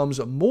hero becomes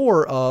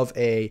more of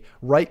a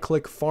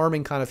right-click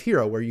farming kind of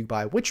hero where you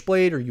buy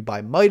Witchblade or you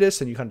buy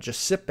Midas and you kind of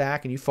just sit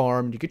back and you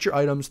farm and you get your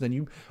items and then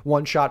you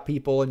one-shot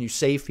people and you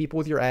save people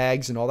with your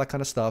Ags and all that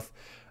kind of stuff.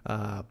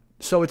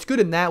 So it's good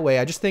in that way.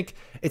 I just think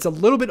it's a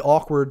little bit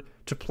awkward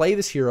to play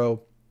this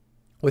hero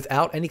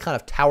without any kind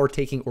of tower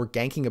taking or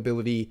ganking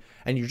ability,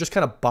 and you're just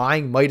kind of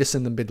buying Midas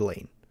in the mid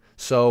lane.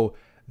 So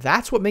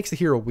that's what makes the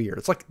hero weird.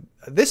 It's like,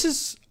 this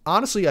is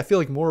honestly, I feel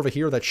like more of a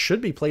hero that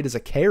should be played as a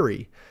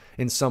carry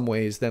in some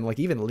ways than like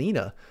even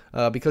Lina,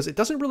 because it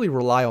doesn't really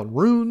rely on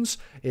runes.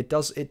 It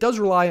does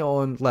rely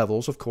on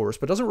levels, of course,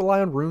 but it doesn't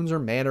rely on runes or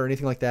mana or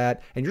anything like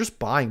that. And you're just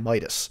buying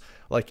Midas.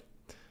 Like,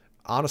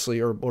 honestly,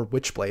 or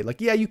Witchblade.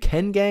 Like, yeah, you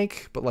can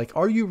gank, but like,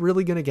 are you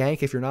really going to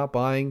gank if you're not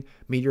buying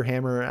Meteor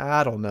Hammer?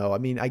 I don't know. I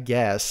mean, I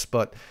guess,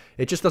 but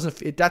it just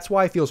doesn't, that's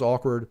why it feels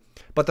awkward.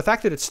 But the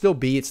fact that it's still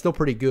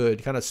pretty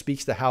good kind of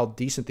speaks to how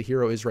decent the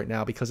hero is right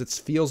now, because it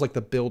feels like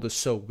the build is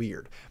so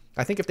weird.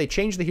 I think if they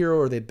change the hero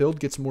or the build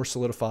gets more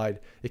solidified,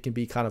 it can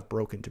be kind of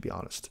broken, to be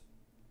honest.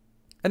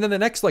 And then the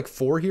next like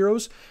 4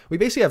 heroes, we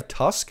basically have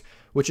Tusk,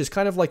 which is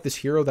kind of like this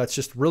hero that's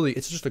just really,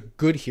 it's just a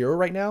good hero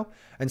right now.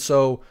 And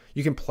so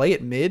you can play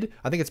it mid.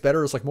 I think it's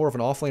better as like more of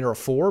an offlane or a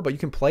 4, but you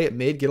can play it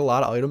mid, get a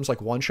lot of items,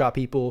 like one-shot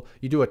people.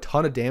 You do a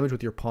ton of damage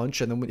with your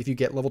punch, and then if you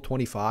get level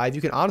 25,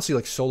 you can honestly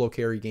like solo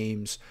carry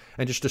games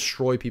and just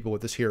destroy people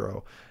with this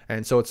hero.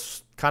 And so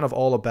it's kind of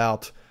all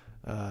about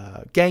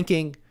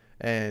ganking,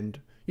 and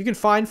you can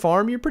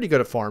farm. You're pretty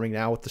good at farming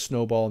now with the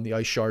snowball and the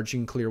ice shards. You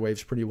can clear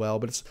waves pretty well,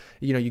 but it's,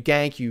 you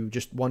gank, you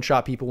just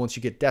one-shot people once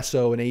you get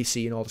Deso and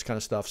AC and all this kind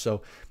of stuff.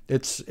 So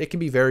it can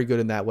be very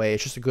good in that way.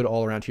 It's just a good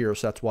all-around hero,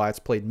 so that's why it's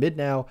played mid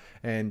now,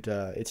 and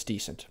it's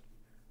decent.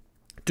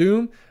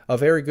 Doom, a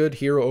very good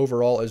hero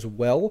overall as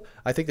well.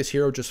 I think this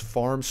hero just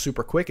farms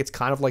super quick. It's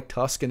kind of like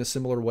Tusk in a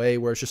similar way,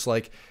 where it's just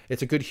like,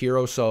 it's a good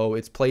hero, so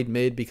it's played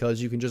mid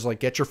because you can just like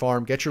get your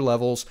farm, get your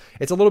levels.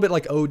 It's a little bit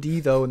like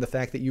OD though, in the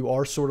fact that you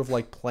are sort of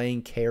like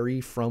playing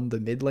carry from the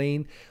mid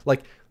lane.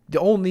 Like, the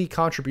only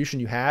contribution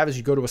you have is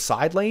you go to a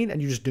side lane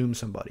and you just doom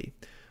somebody.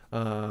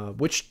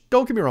 Which,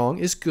 don't get me wrong,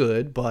 is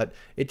good, but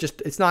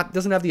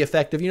doesn't have the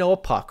effect of, a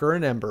Puck or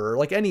an Ember, or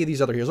like any of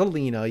these other heroes, a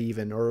Lina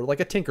even, or like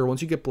a Tinker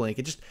once you get Blink.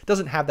 It just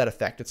doesn't have that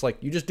effect. It's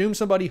like, you just doom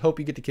somebody, hope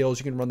you get the kills,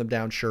 you can run them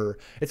down, sure.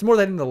 It's more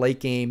that in the late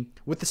game,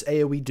 with this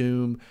AoE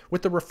doom,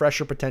 with the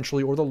refresher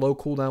potentially, or the low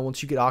cooldown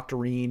once you get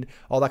Octarine,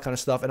 all that kind of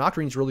stuff. And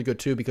Octarine's really good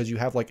too, because you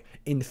have like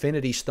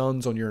infinity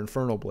stuns on your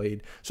Infernal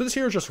Blade. So this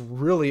hero is just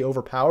really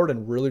overpowered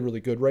and really,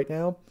 really good right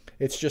now.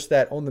 It's just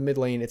that on the mid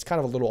lane, it's kind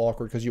of a little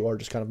awkward because you are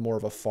just kind of more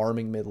of a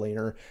farming mid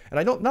laner.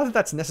 And not that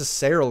that's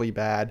necessarily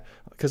bad,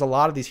 because a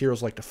lot of these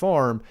heroes like to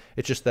farm.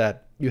 It's just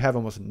that you have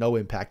almost no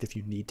impact if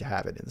you need to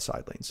have it in the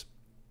side lanes.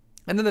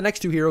 And then the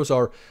next 2 heroes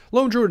are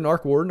Lone Druid and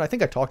Arc Warden. I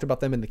think I talked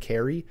about them in the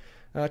carry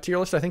tier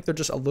list. I think they're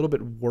just a little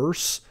bit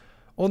worse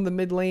on the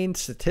mid lane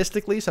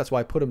statistically, so that's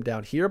why I put them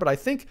down here. But I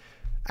think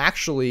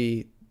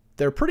actually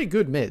they're pretty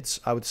good mids,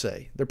 I would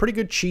say. They're pretty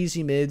good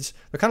cheesy mids.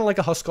 They're kind of like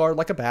a Huskar,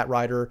 like a Bat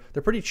Rider.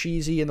 They're pretty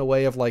cheesy in the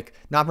way of like,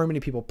 not very many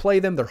people play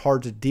them. They're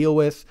hard to deal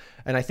with.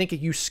 And I think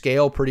you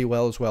scale pretty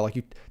well as well. Like,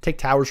 you take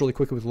towers really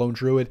quickly with Lone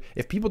Druid.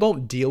 If people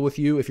don't deal with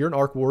you, if you're an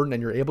Arc Warden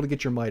and you're able to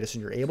get your Midas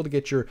and you're able to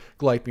get your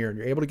Gleipnir and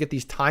you're able to get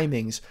these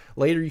timings,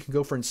 later you can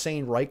go for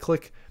insane right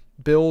click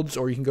builds,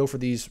 or you can go for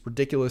these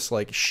ridiculous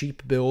like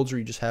sheep builds where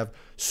you just have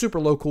super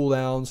low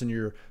cooldowns and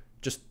you're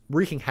just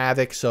wreaking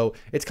havoc. So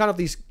it's kind of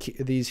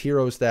these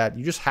heroes that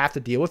you just have to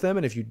deal with them,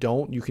 and if you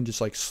don't, you can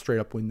just like straight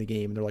up win the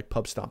game, and they're like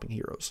pub stomping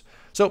heroes.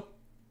 So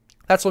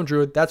that's Lone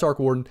Druid, that's Arc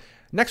Warden.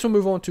 Next we'll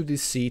move on to the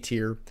C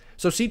tier.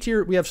 So C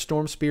tier, we have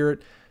Storm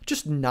Spirit.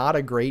 Just not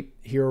a great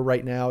hero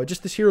right now.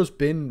 This hero's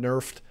been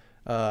nerfed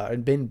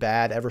and been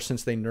bad ever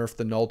since they nerfed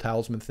the Null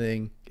Talisman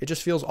thing. It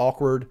just feels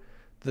awkward.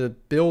 The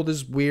build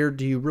is weird.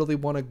 Do you really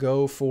want to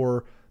go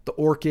for the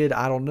Orchid?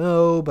 I don't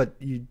know. But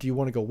do you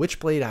want to go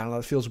Witchblade? I don't know.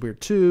 It feels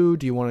weird too.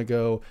 Do you want to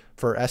go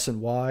for S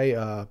and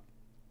Y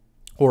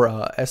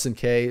or S and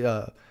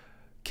K,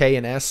 K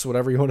and S,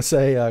 whatever you want to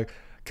say,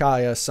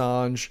 Kaya,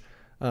 Sanj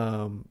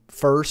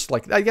first?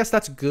 Like, I guess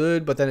that's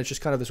good, but then it's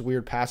just kind of this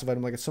weird passive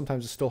item. Like,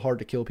 sometimes it's still hard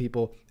to kill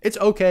people. It's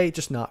okay,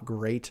 just not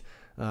great.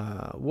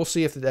 We'll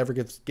see if it ever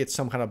gets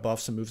some kind of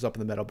buffs and moves up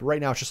in the meta. But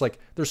right now, it's just like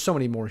there's so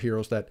many more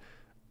heroes that,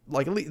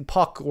 like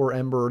Puck or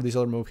Ember, or these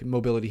other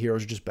mobility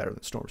heroes are just better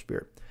than Storm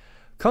Spirit.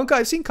 Kunkka,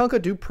 I've seen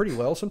Kunkka do pretty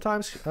well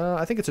sometimes.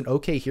 I think it's an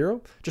okay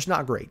hero, just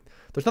not great.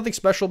 There's nothing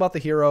special about the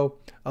hero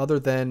other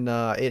than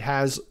it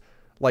has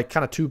like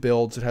kind of two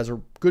builds. It has a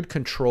good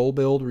control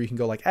build where you can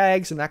go like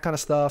Ags and that kind of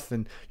stuff,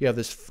 and you have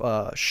this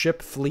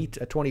ship fleet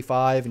at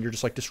 25 and you're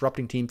just like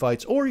disrupting team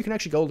fights, or you can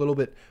actually go a little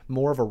bit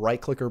more of a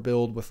right clicker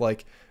build with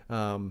like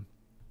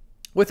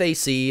with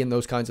AC and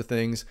those kinds of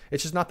things.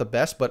 It's just not the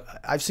best, but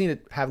I've seen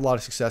it have a lot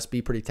of success,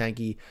 be pretty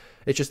tanky.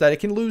 It's just that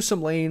it can lose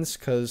some lanes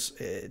because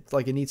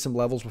it needs some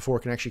levels before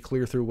it can actually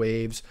clear through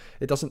waves.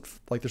 It doesn't,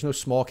 like, there's no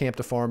small camp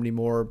to farm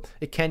anymore.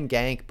 It can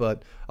gank,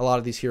 but a lot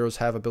of these heroes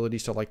have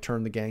abilities to like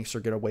turn the ganks or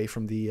get away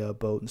from the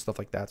boat and stuff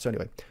like that. So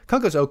anyway,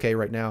 Kunkka's okay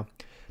right now.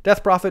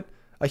 Death Prophet,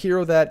 a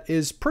hero that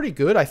is pretty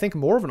good. I think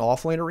more of an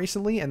offlaner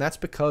recently, and that's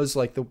because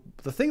like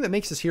the thing that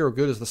makes this hero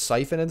good is the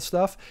siphon and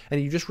stuff,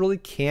 and you just really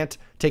can't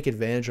take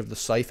advantage of the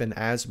siphon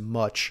as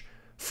much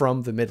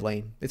from the mid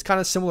lane. It's kind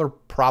of similar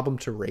problem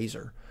to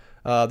Razor.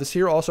 This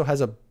hero also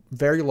has a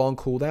very long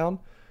cooldown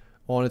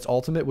on its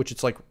ultimate, which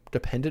it's like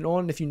dependent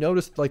on. If you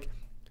notice, like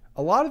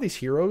a lot of these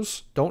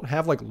heroes don't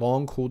have like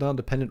long cooldown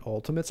dependent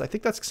ultimates. I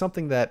think that's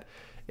something that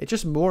it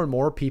just more and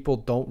more people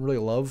don't really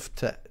love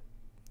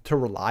to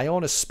rely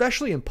on,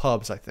 especially in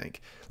pubs. I think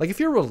like if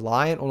you're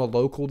reliant on a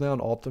low cooldown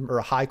ultimate or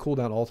a high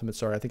cooldown ultimate,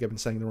 sorry, I think I've been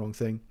saying the wrong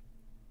thing.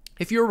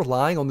 If you're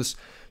relying on this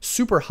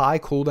super high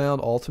cooldown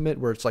ultimate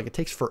where it's like it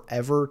takes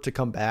forever to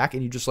come back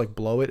and you just like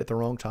blow it at the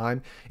wrong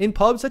time in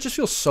pubs, that just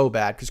feels so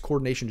bad because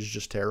coordination is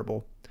just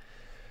terrible.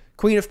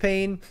 Queen of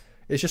Pain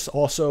is just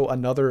also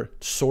another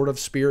sort of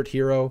spirit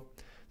hero.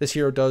 This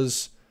hero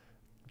does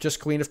just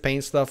Queen of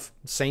Pain stuff,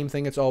 same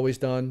thing it's always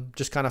done,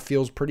 just kind of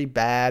feels pretty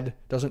bad.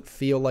 Doesn't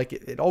feel like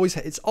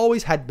it's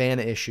always had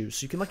mana issues.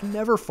 So you can like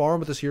never farm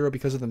with this hero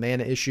because of the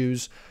mana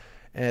issues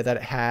that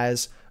it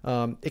has.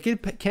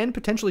 It can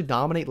potentially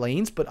dominate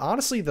lanes, but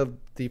honestly the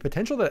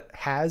potential that it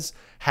has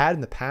had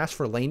in the past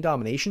for lane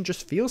domination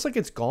just feels like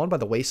it's gone by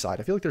the wayside.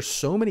 I feel like there's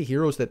so many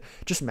heroes that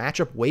just match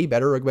up way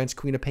better against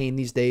Queen of Pain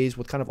these days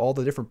with kind of all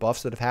the different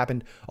buffs that have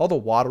happened, all the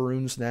water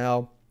runes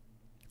now,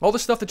 all the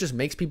stuff that just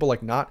makes people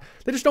like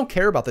they just don't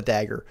care about the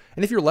dagger.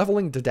 And if you're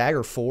leveling to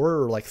dagger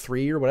 4 or like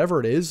 3 or whatever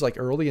it is, like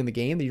early in the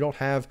game, that you don't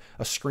have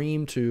a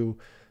scream to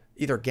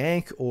either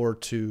gank or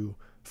to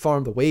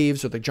farm the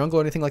waves or the jungle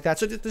or anything like that.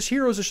 So this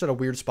hero is just at a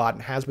weird spot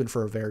and has been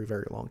for a very,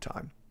 very long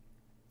time.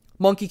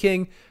 Monkey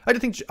King, I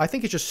think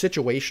it's just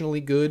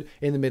situationally good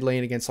in the mid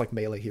lane against like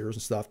melee heroes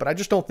and stuff, but I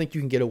just don't think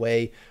you can get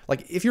away.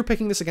 Like if you're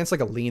picking this against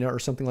like a Lina or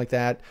something like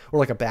that, or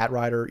like a Bat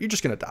Rider, you're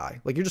just gonna die.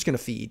 Like you're just gonna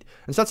feed,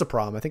 and so that's a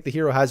problem. I think the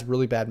hero has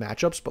really bad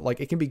matchups, but like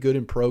it can be good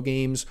in pro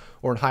games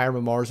or in higher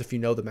MMRs if you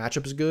know the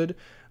matchup is good,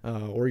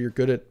 or you're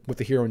good with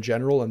the hero in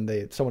general,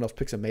 and someone else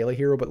picks a melee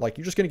hero, but like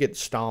you're just gonna get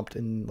stomped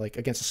in like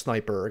against a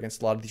sniper or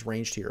against a lot of these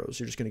ranged heroes.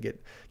 You're just gonna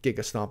get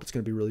Giga Stomp. It's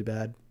gonna be really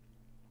bad.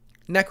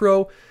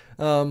 Necro,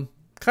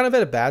 kind of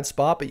at a bad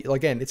spot, but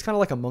again, it's kind of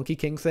like a Monkey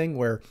King thing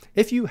where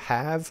if you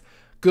have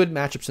good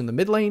matchups in the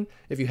mid lane,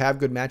 if you have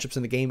good matchups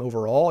in the game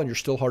overall, and you're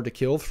still hard to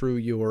kill through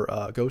your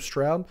Ghost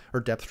Shroud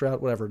or Depth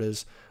Shroud, whatever it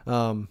is.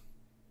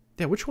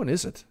 Yeah, which one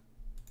is it?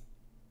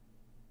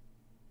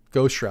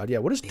 Ghost Shroud. Yeah,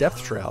 what is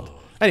Depth Shroud?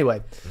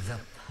 Anyway,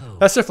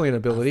 that's definitely an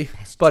ability.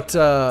 But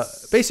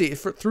basically,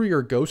 through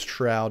your Ghost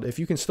Shroud, if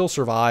you can still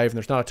survive and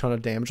there's not a ton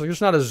of damage, like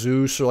there's not a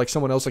Zeus or like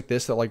someone else like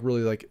this that like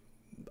really like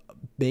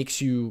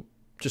makes you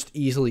just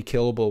easily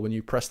killable when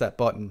you press that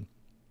button,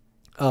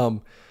 and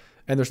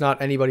there's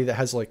not anybody that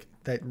has like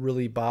that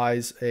really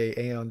buys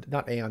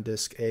not Aeon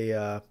Disc,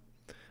 I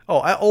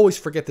always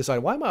forget this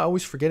item. Why am I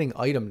always forgetting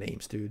item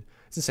names, dude?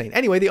 It's insane.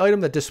 Anyway, the item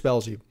that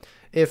dispels you.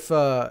 If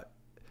no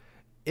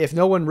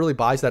one really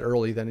buys that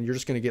early, then you're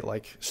just gonna get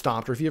like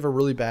stomped, or if you have a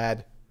really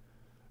bad,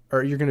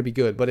 or you're gonna be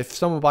good. But if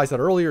someone buys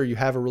that early, or you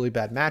have a really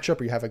bad matchup,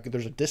 or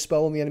there's a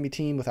dispel in the enemy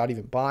team without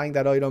even buying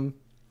that item,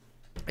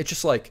 it's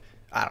just like,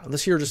 I don't know,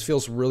 this hero just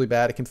feels really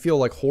bad. It can feel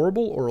like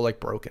horrible or like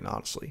broken,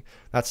 honestly.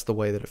 That's the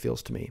way that it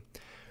feels to me.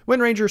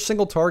 Wind Ranger,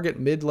 single target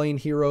mid lane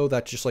hero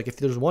that just like if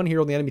there's one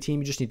hero on the enemy team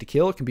you just need to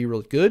kill, it can be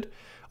really good.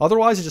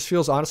 Otherwise, it just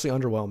feels honestly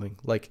underwhelming.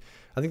 Like,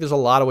 I think there's a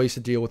lot of ways to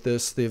deal with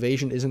this. The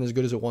evasion isn't as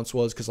good as it once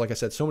was because, like I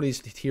said, so many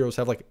of these heroes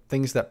have like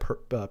things that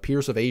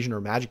pierce evasion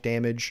or magic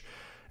damage,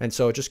 and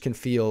so it just can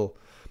feel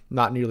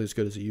not nearly as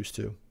good as it used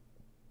to.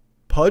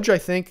 Pudge, I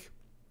think,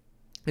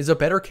 is a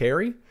better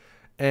carry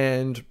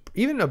and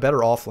even a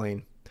better off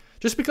lane.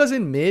 Just because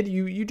in mid,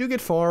 you do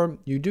get farm,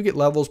 you do get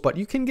levels, but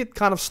you can get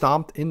kind of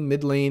stomped in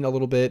mid lane a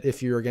little bit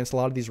if you're against a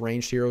lot of these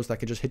ranged heroes that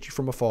can just hit you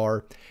from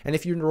afar. And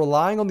if you're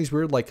relying on these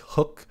weird like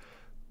hook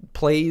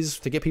plays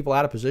to get people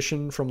out of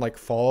position from like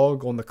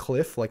fog on the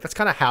cliff, like that's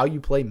kind of how you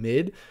play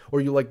mid,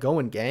 or you like go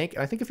and gank.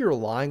 And I think if you're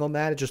relying on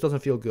that, it just doesn't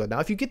feel good. Now,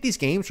 if you get these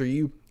games where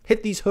you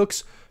hit these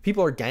hooks,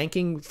 people are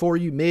ganking for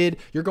you mid,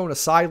 you're going to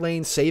side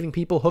lanes, saving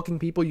people, hooking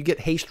people, you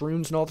get haste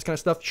runes and all this kind of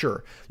stuff,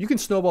 sure, you can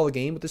snowball the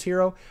game with this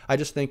hero. I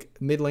just think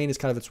mid lane is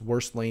kind of its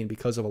worst lane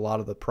because of a lot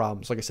of the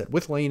problems, like I said,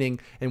 with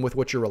laning and with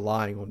what you're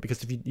relying on,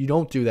 because if you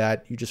don't do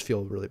that, you just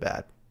feel really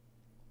bad.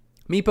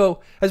 Meepo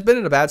has been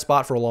in a bad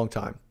spot for a long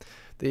time.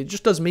 It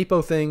just does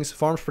Meepo things,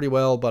 farms pretty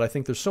well, but I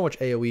think there's so much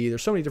AoE.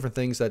 There's so many different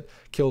things that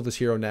kill this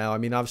hero now. I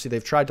mean, obviously,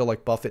 they've tried to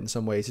like buff it in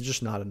some ways. It's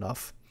just not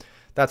enough.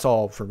 That's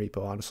all for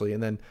Meepo, honestly.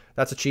 And then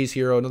that's a cheese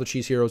hero. Another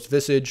cheese hero is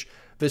Visage.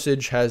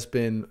 Visage has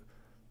been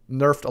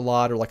nerfed a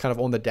lot, or like kind of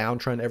on the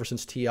downtrend ever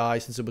since TI,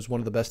 since it was one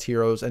of the best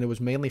heroes, and it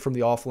was mainly from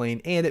the off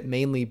lane, and it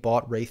mainly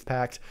bought Wraith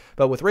Pact.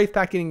 But with Wraith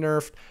Pact getting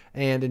nerfed,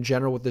 and in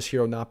general with this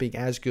hero not being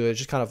as good, it's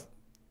just kind of,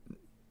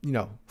 you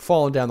know,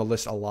 fallen down the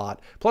list a lot.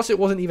 Plus, it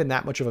wasn't even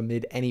that much of a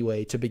mid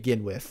anyway to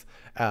begin with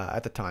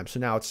at the time. So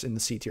now it's in the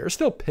C tier. It's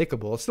still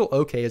pickable. It's still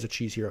okay as a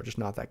cheese hero, just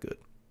not that good.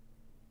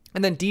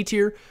 And then D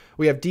tier,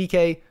 we have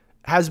DK.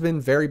 Has been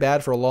very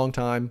bad for a long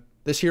time.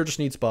 This hero just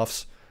needs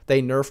buffs.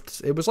 They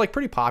nerfed. It was like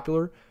pretty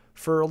popular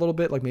for a little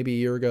bit, like maybe a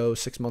year ago,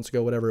 6 months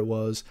ago, whatever it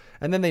was.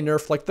 And then they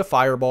nerfed like the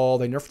fireball.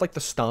 They nerfed like the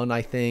stun,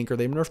 I think, or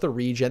they nerfed the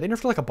regen. They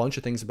nerfed like a bunch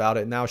of things about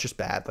it. And now it's just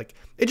bad. Like,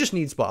 it just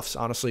needs buffs,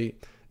 honestly.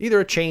 Either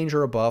a change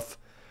or a buff.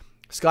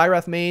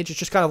 Skywrath Mage, it's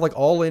just kind of like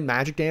all-in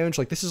magic damage.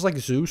 Like, this is like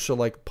Zeus or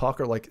like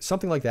Puck or like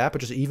something like that, but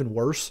just even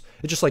worse.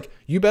 It's just like,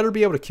 you better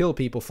be able to kill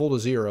people full to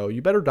zero.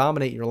 You better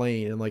dominate your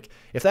lane. And like,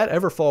 if that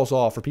ever falls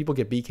off or people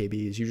get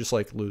BKBs, you just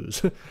like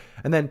lose.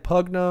 And then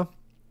Pugna.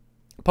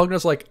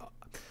 Pugna's like,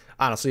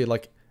 honestly,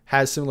 like,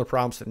 has similar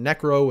problems to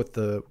Necro with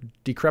the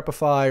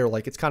Decrepify, or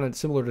like it's kind of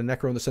similar to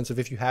Necro in the sense of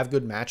if you have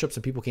good matchups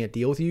and people can't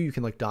deal with you, you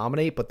can like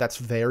dominate, but that's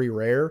very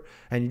rare,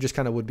 and you just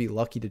kind of would be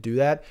lucky to do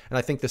that. And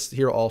I think this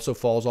hero also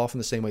falls off in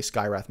the same way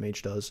Skywrath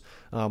Mage does.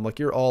 Like,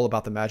 you're all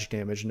about the magic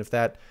damage, and if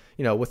that,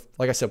 you know, with,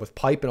 like I said, with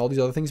Pipe and all these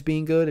other things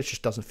being good, it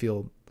just doesn't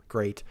feel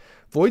great.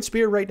 Void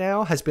Spear right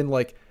now has been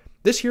like,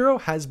 this hero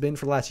has been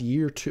for the last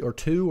year or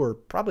two, or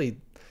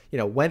probably, you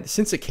know,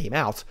 since it came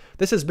out,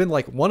 this has been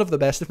like one of the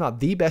best, if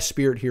not the best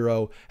spirit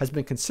hero, has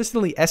been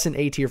consistently S and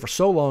A tier for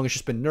so long. It's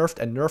just been nerfed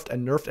and nerfed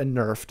and nerfed and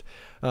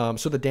nerfed.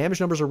 So the damage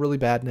numbers are really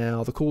bad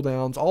now. The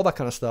cooldowns, all that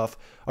kind of stuff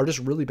are just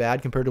really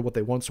bad compared to what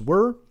they once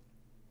were.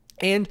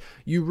 And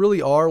you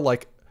really are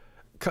like,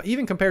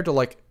 even compared to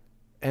like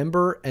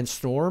Ember and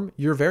Storm,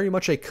 you're very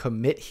much a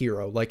commit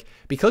hero. Like,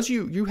 because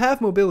you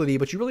have mobility,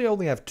 but you really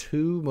only have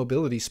 2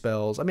 mobility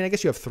spells. I mean, I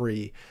guess you have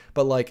 3,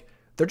 but like,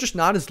 they're just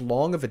not as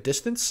long of a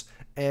distance,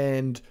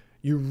 and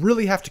you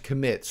really have to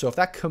commit. So if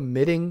that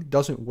committing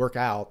doesn't work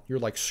out, you're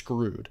like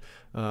screwed.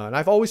 And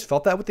I've always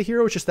felt that with the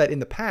hero. It's just that in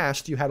the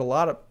past, you had a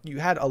lot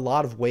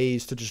of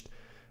ways to just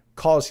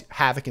cause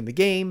havoc in the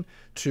game,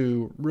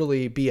 to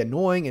really be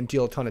annoying and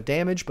deal a ton of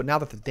damage. But now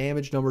that the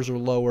damage numbers are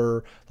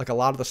lower, like a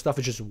lot of the stuff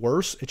is just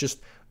worse. It's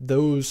just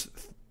those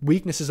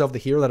weaknesses of the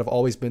hero that have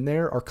always been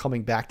there are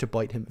coming back to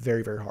bite him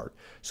very, very hard.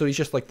 So he's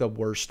just like the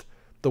worst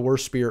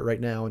spirit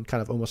right now, and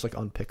kind of almost like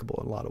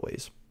unpickable in a lot of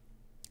ways.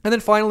 And then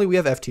finally, we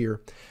have F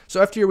tier.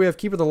 So F tier, we have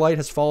Keeper of the Light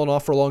has fallen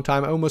off for a long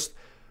time. I almost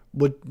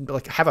would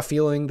like have a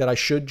feeling that I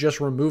should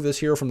just remove this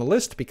hero from the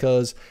list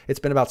because it's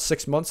been about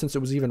 6 months since it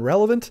was even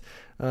relevant.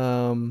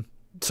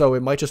 So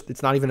it might just,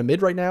 it's not even a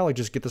mid right now. Like,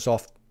 just get this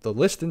off the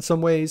list in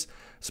some ways,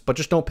 but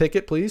just don't pick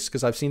it, please,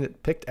 because I've seen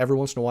it picked every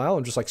once in a while,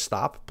 and just like,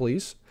 stop,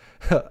 please.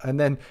 And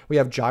then we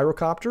have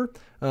Gyrocopter.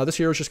 This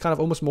hero is just kind of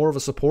almost more of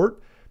a support.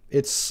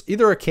 It's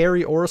either a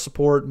carry or a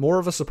support, more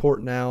of a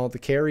support now. The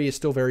carry is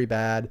still very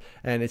bad,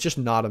 and it's just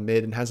not a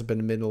mid, and hasn't been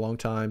a mid in a long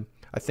time.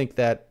 I think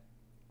that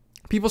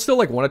people still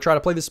like want to try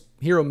to play this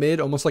hero mid,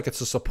 almost like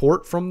it's a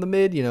support from the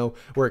mid, you know,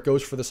 where it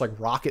goes for this like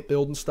rocket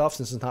build and stuff,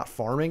 since it's not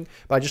farming.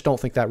 But I just don't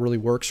think that really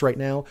works right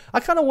now. I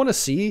kind of want to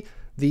see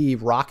the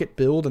rocket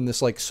build and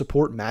this like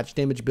support magic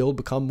damage build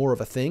become more of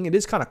a thing. It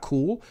is kind of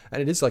cool,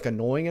 and it is like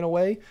annoying in a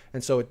way,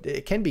 and so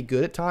it can be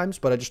good at times,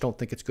 but I just don't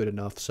think it's good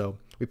enough, so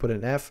we put it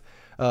in F.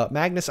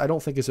 Magnus, I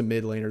don't think is a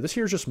mid laner. This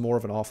here is just more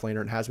of an off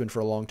laner, and has been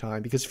for a long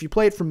time, because if you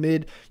play it from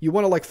mid, you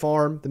want to like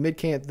farm.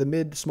 The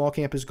mid small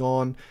camp is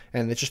gone,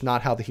 and it's just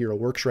not how the hero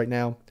works right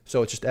now.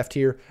 So it's just F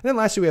tier. And then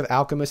lastly, we have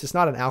Alchemist. It's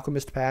not an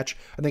Alchemist patch.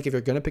 I think if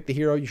you're going to pick the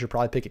hero, you should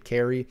probably pick it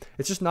carry.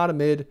 It's just not a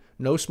mid,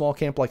 no small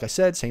camp, like I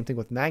said. Same thing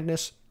with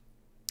Magnus.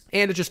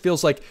 And it just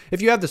feels like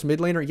if you have this mid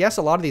laner, yes,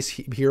 a lot of these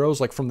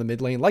heroes like from the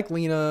mid lane, like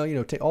Lena, you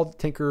know, all the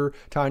Tinker,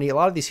 Tiny, a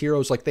lot of these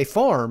heroes, like they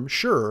farm,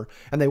 sure,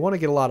 and they want to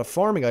get a lot of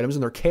farming items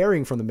and they're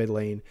carrying from the mid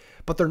lane,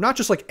 but they're not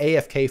just like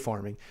AFK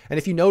farming. And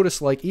if you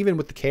notice, like even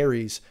with the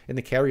carries in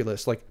the carry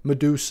list, like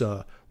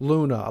Medusa,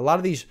 Luna, a lot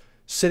of these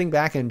sitting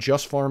back and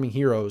just farming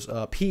heroes,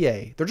 PA,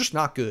 they're just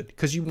not good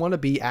because you want to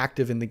be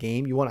active in the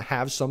game. You want to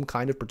have some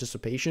kind of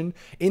participation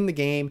in the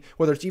game,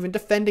 whether it's even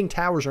defending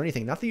towers or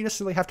anything. Not that you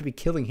necessarily have to be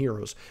killing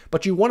heroes,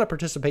 but you want to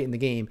participate in the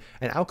game.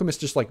 And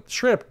Alchemist just like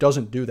straight up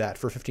doesn't do that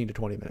for 15 to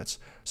 20 minutes.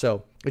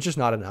 So it's just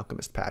not an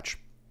Alchemist patch.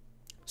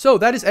 So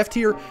that is F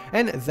tier,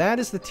 and that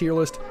is the tier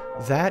list.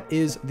 That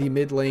is the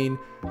mid lane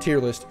tier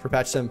list for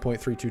patch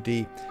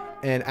 7.32D.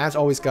 And as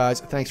always, guys,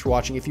 thanks for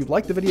watching. If you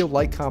liked the video,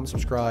 like, comment,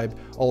 subscribe,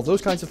 all of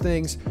those kinds of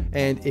things.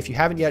 And if you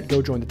haven't yet,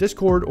 go join the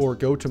Discord or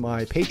go to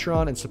my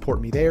Patreon and support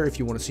me there if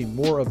you want to see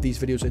more of these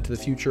videos into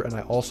the future. And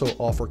I also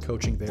offer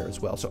coaching there as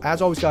well. So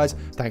as always, guys,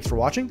 thanks for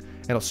watching,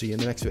 and I'll see you in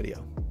the next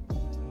video.